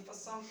if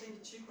something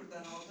cheaper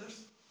than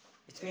others,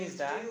 It means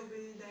that will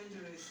be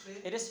dangerously.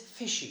 it is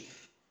fishy.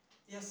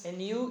 Yes, A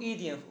new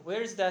idiom.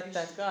 Where is that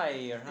guy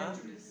here, huh?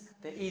 dangerous.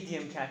 The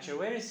idiom catcher.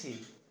 Where is he?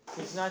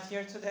 He's not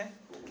here today?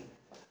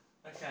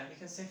 Okay, you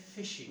can say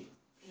fishy.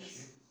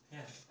 Yes.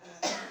 Yes.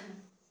 Uh,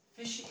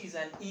 Fishy is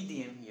an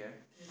idiom here.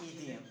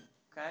 Idiom.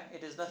 Okay?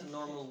 It is not a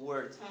normal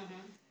word.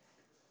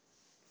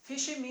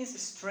 Fishy means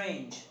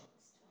strange.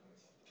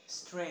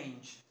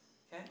 Strange.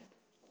 Okay?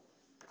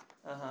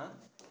 Uh-huh.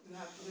 you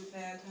have to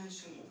pay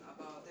attention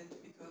about it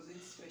because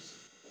it's fishy.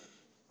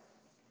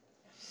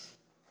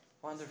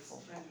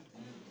 Wonderful. Stranger.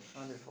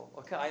 Wonderful.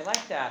 Okay, I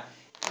like that.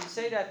 You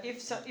say that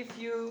if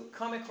you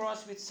come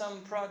across with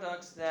some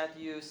products that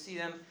you see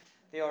them,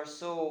 they are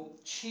so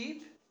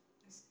cheap,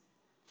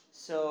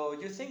 so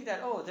you think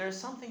that, oh, there's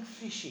something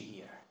fishy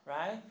here,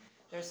 right?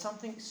 There's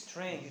something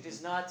strange. It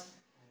is not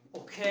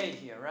okay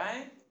here,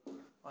 right?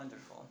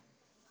 Wonderful.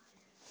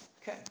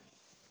 Okay.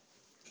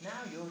 Now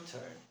your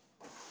turn.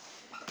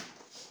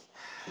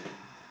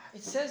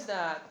 It says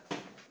that.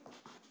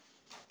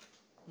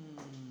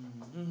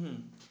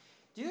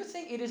 Do you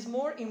think it is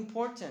more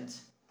important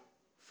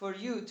for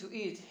you to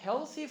eat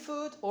healthy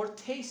food or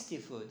tasty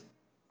food?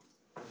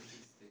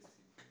 Tasty.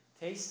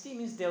 Tasty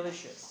means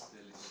delicious.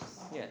 Delicious.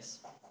 Yes.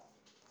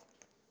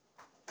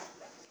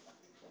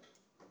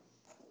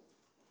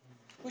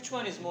 Which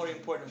one is more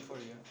important for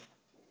you?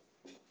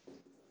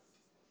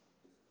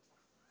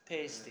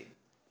 Tasty.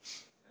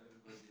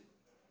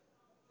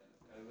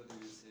 Everybody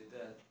will say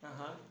that.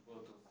 Uh-huh.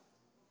 Both of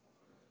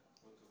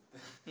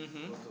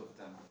Mm-hmm. both of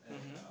them.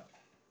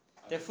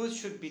 The food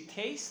should be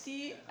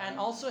tasty and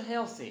also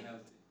healthy.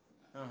 Healthy.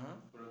 Uh-huh.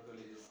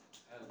 Broccoli is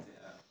healthy,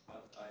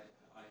 but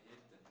I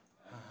hate them.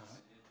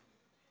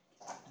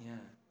 Uh-huh. I hate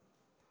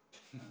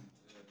Yeah. and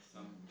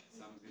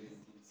some green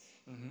things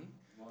Mm-hmm.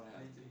 more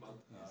healthy, but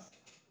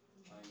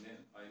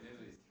I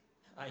never eat.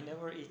 I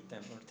never eat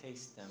them or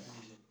taste them.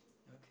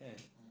 Okay.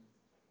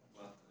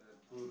 But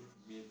poor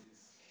meat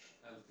is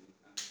healthy,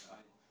 and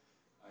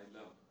I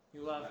love.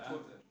 You love and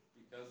pork?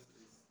 Because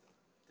it's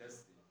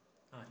tasty.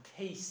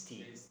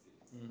 Tasty. Tasty.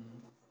 Mm-hmm.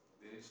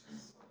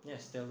 Delicious.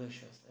 Yes,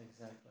 delicious.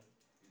 Exactly.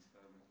 It's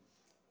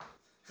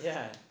very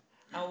Yeah.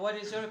 And what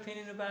is your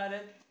opinion about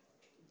it?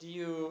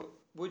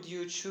 Would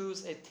you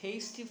choose a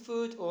tasty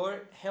food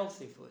or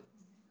healthy food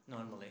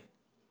normally?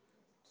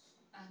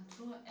 and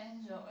to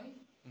enjoy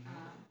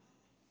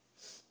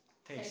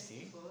tasty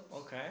Tasty. food,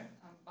 Okay.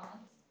 but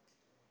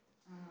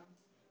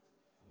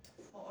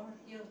for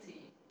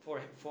healthy,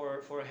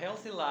 For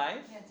healthy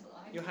life, healthy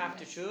life, you have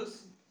to yes.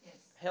 choose Yes.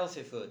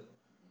 healthy food.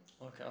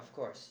 Okay, of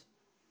course.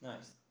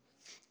 Nice.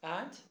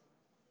 And?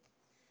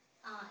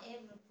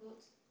 Every food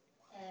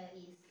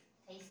is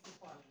tasty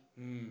for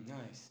me.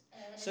 Nice.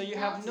 So you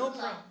have Healthy no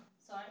life.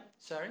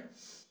 Sorry?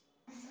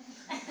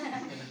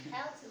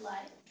 Healthy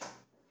life,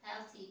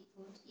 healthy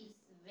food is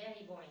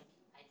very boring,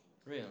 I think.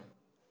 Really?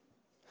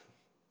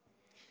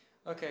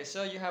 Okay,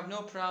 so you have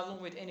no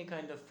problem with any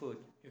kind of food.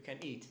 You can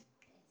eat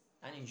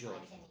and enjoy.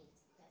 I can eat.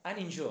 And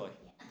enjoy.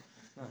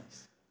 Yeah.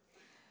 Nice.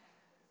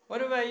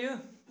 What about you?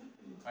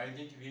 I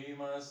think we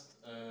must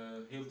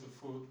healthy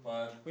food,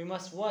 but We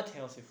must what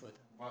healthy food?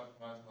 what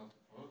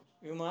healthy food?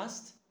 You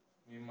must?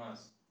 We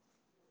must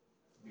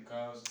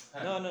because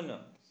No.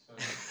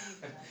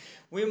 Sorry.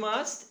 We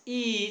must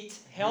eat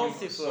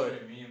healthy food. Sorry,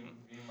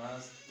 we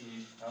must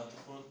eat healthy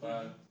food,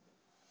 but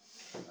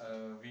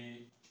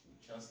we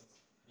just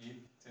eat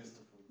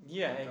tasty food.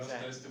 Yeah, Because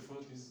exactly. tasty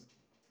food is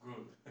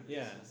good.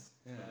 Yeah.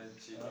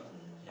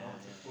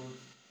 Healthy food,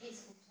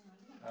 It's food.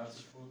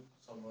 healthy food,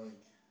 so boring.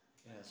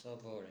 Yeah, so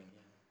boring. Yeah.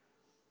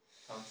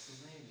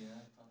 Tatsız neydi ya?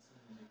 Tatsız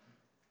diyecektim.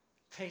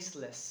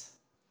 Tasteless.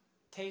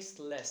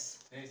 Tasteless.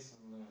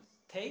 Tasteless.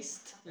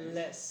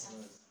 Tasteless.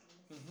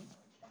 Mhm.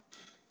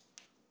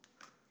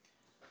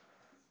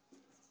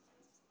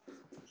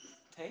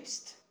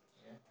 Taste?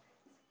 Yeah.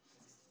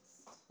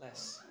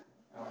 Less.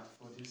 Healthy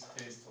food is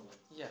tasteless.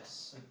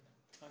 Yes.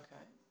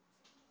 Okay.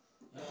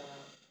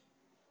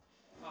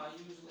 I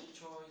usually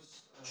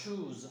choose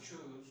Choose.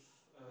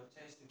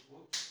 tasty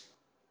food,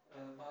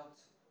 but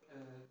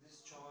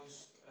this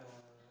choice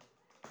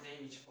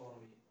damage for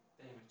me.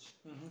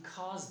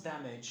 Cause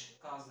damage.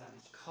 Cause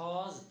damage.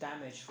 Cause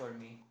damage for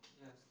me.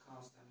 Yes,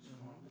 cause damage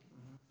for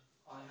me.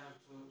 I have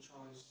to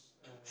choose.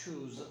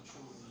 Choose.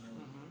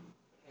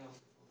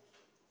 Healthy food.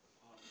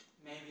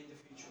 Maybe in the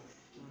future.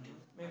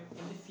 Maybe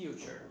in the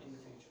future. In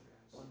the future,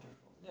 yes.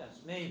 Wonderful. Yes,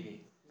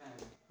 maybe.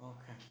 Maybe.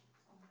 Okay.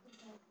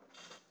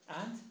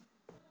 And?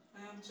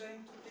 I am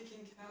trying to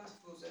picking healthy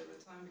foods every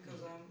time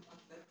because I'm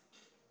athlete.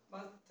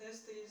 But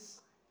taste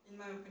is, in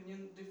my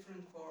opinion,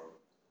 different for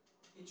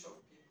each of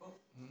people.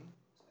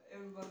 So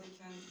everybody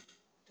can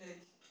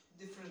take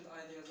different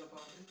ideas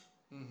about it.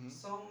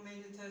 Some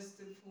many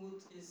tasty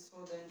food is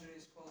so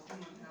dangerous for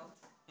human health.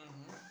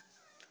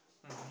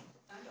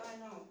 And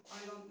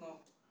I don't know.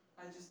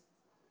 I just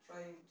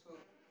trying to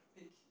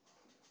pick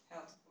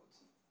healthy food.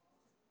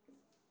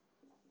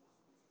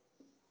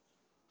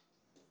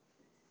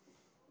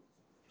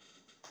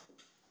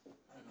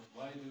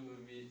 Why do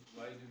we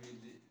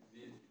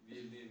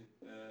live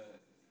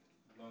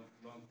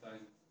long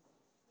time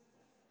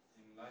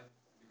in life?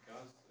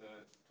 Because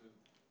to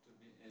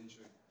be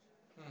enjoy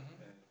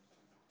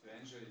to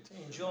enjoy To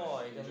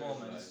enjoy the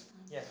moments.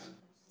 life. Yes.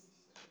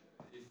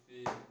 If we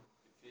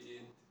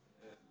eat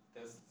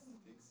test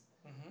things,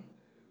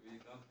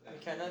 we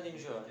cannot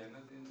enjoy. We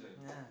cannot enjoy.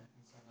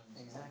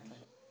 Yeah, exactly.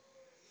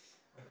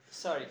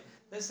 Sorry.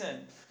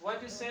 Listen,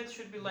 what you said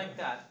should be like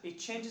that. It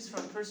changes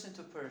from person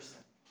to person.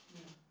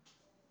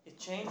 It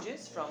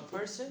changes from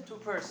person to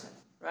person,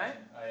 right?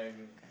 I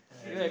agree.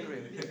 You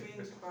agree? Between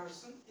two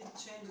person, it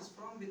changes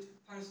from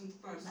person to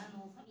person.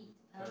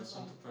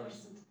 Person to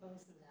person.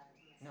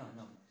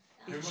 No.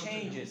 It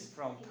changes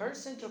from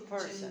person to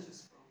person.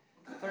 Changes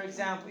from. For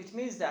example, it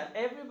means that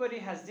everybody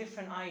has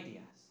different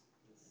ideas.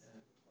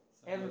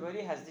 Everybody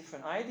has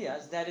different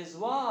ideas. That is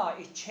why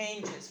it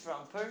changes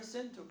from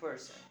person to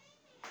person.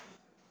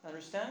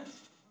 Understand?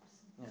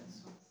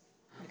 Yes.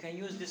 You can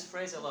use this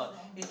phrase a lot.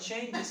 It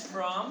changes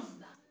from,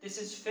 this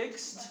is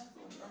fixed.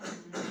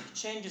 It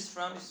changes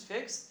from, is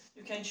fixed.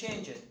 You can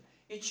change it.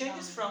 It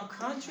changes from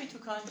country to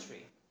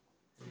country.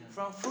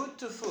 From food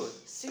to food.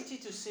 City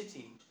to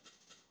city.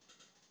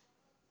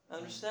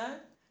 Understand?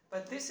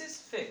 But this is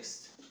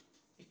fixed.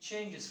 It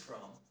changes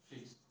from.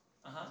 Fixed.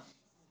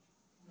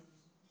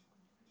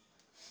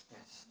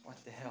 Yes. What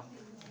the hell?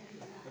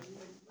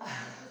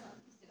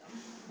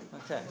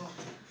 Okay.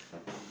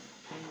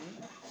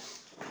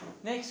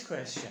 Next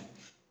question.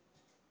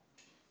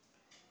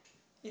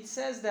 It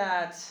says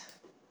that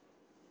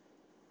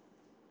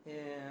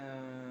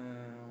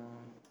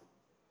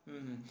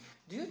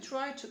do you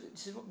try to,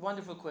 this is a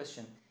wonderful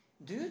question,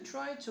 do you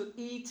try to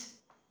eat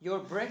your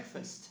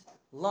breakfast,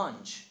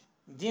 lunch,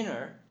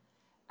 dinner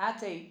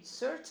at a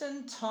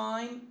certain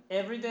time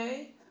every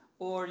day,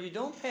 or you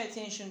don't pay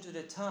attention to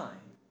the time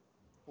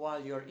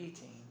while you're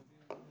eating?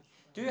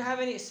 Do you have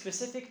any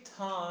specific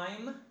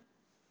time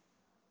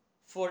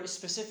for a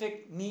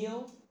specific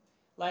meal?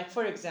 Like,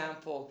 for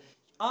example,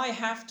 I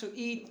have to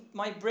eat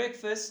my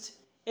breakfast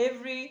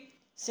every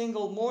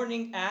single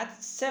morning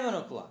at 7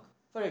 o'clock,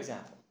 for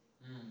example.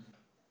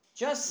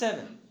 Just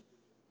 7.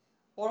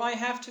 Or I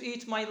have to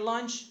eat my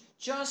lunch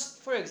just,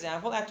 for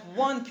example, at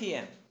 1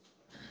 p.m.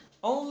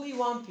 Only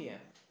 1 p.m.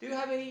 Do you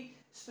have any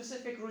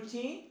specific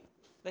routine?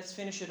 let's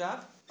finish it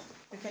up.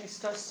 You can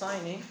start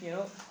signing. You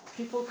know,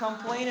 people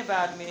complain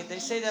about me. They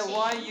say that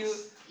why you.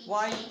 It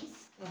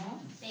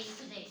changes day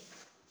to day.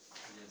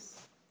 Yes.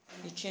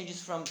 It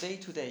changes from day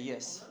to day.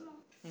 Yes.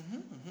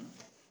 Olur mu?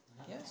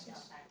 Yes.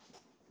 Yes.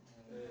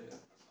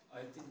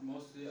 I think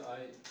mostly I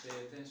pay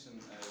attention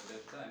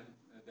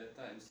that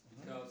times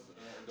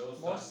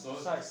because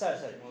those Sorry.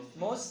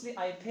 Mostly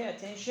I pay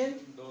attention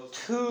those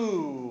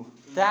to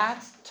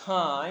that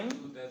time.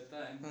 to that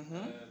time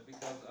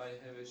because I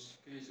have a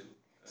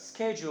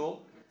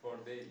Schedule. for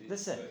daily.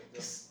 Listen.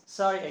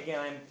 Sorry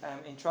again. I'm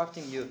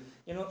interrupting you.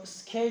 You know,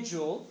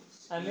 schedule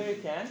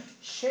American,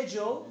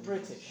 schedule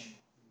British.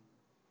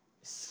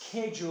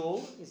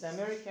 Schedule is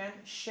American,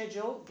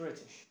 schedule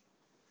British.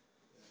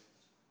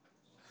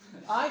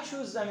 I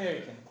choose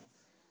American.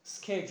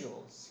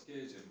 Schedule.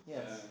 Schedule.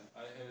 Yes.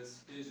 I have a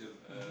schedule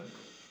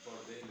for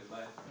daily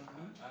life,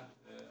 and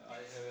I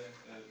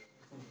have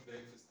a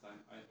breakfast time.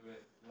 I have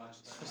a lunch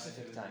time.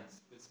 Specific I have time. A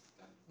specific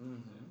time.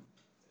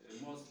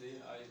 Mostly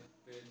I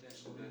pay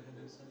attention to that.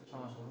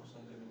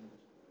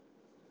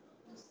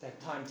 That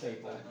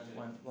timetable.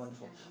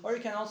 Wonderful. Or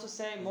you can also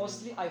say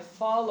mostly I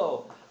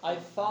follow a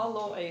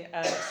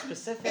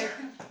specific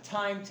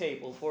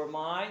timetable for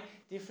my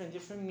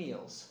different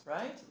meals,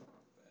 right?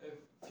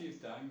 A few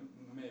times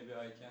maybe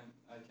I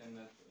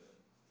cannot.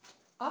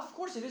 Of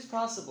course, it is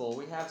possible.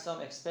 We have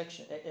some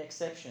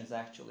exceptions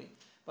actually,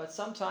 but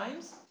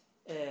sometimes,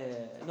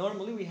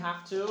 normally we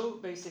have to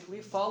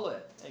basically follow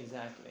it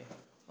exactly.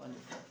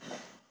 Wonderful.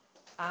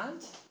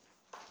 And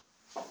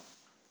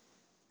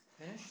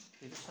finished?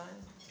 Did you sign?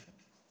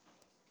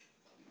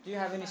 Do you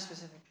have any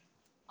specific?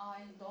 I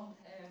don't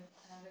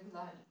have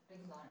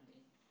regularly.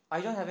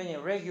 I don't have any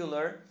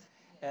regular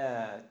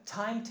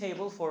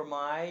timetable for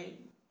my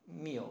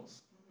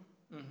meals.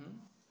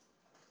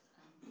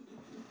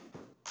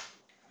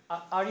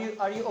 Are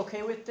you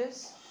okay with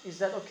this? Is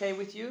that okay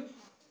with you?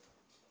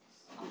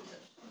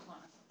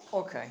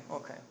 Okay.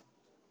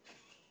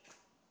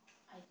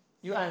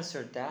 You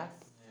answered that.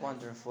 Yeah.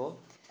 Wonderful.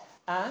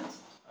 And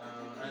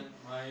And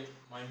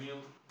my meal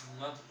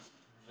not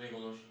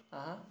regular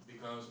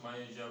because my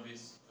job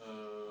is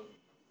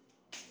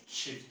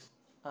shift.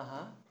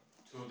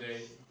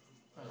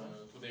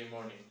 Today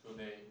morning,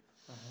 today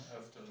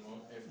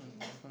afternoon,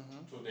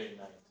 today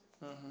night.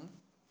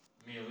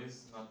 Meal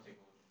is not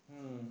regular.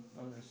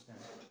 Understand.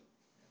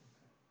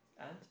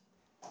 And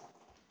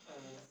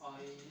I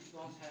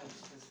don't have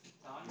specific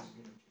time.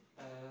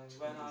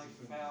 When I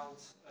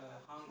felt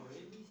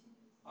hungry,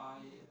 I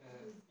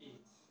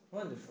eat.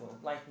 wonderful.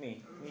 Like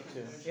me. Me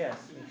too. Yes,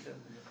 me too.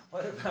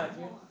 What about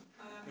you?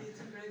 I am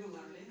eating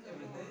regularly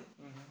every day.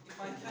 If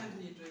I can't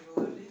eat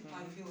regularly,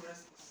 I feel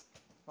restless.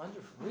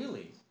 Wonderful.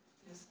 Really?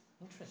 Yes.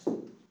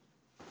 Interesting.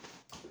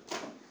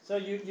 So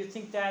you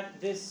think that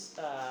this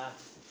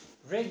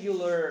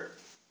regular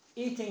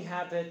eating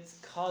habit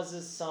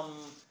causes some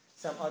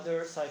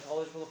other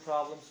psychological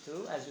problems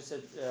too? As you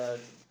said,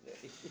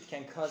 it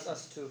can cause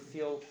us to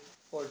feel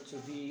or to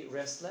be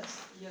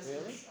restless? Yes,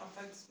 Really? it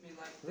affects me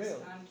like this.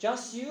 Really? And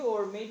Just you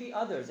or maybe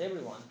others,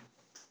 everyone?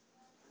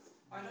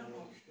 I don't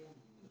know.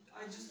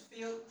 I just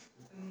feel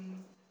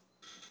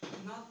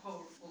not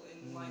powerful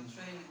in my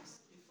trainings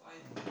if I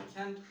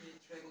can't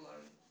eat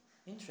regularly.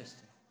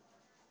 Interesting.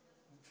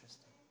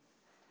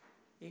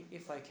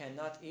 If I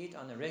cannot eat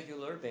on a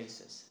regular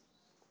basis.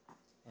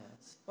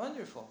 Yes.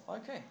 Wonderful.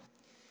 Okay.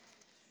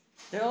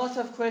 There are a lot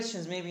of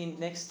questions, maybe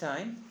next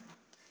time.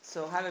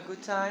 So have a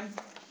good time.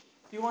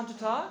 Do you want to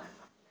talk?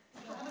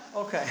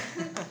 Okay.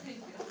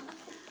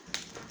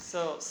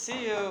 So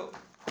see you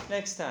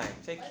next time.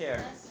 Take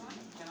care.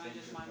 Can I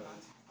get my pen?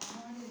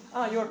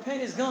 Ah, your pen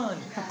is gone.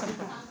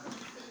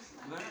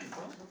 Where are you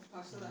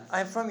from?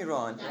 I'm from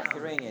Iran.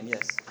 Iranian,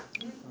 yes.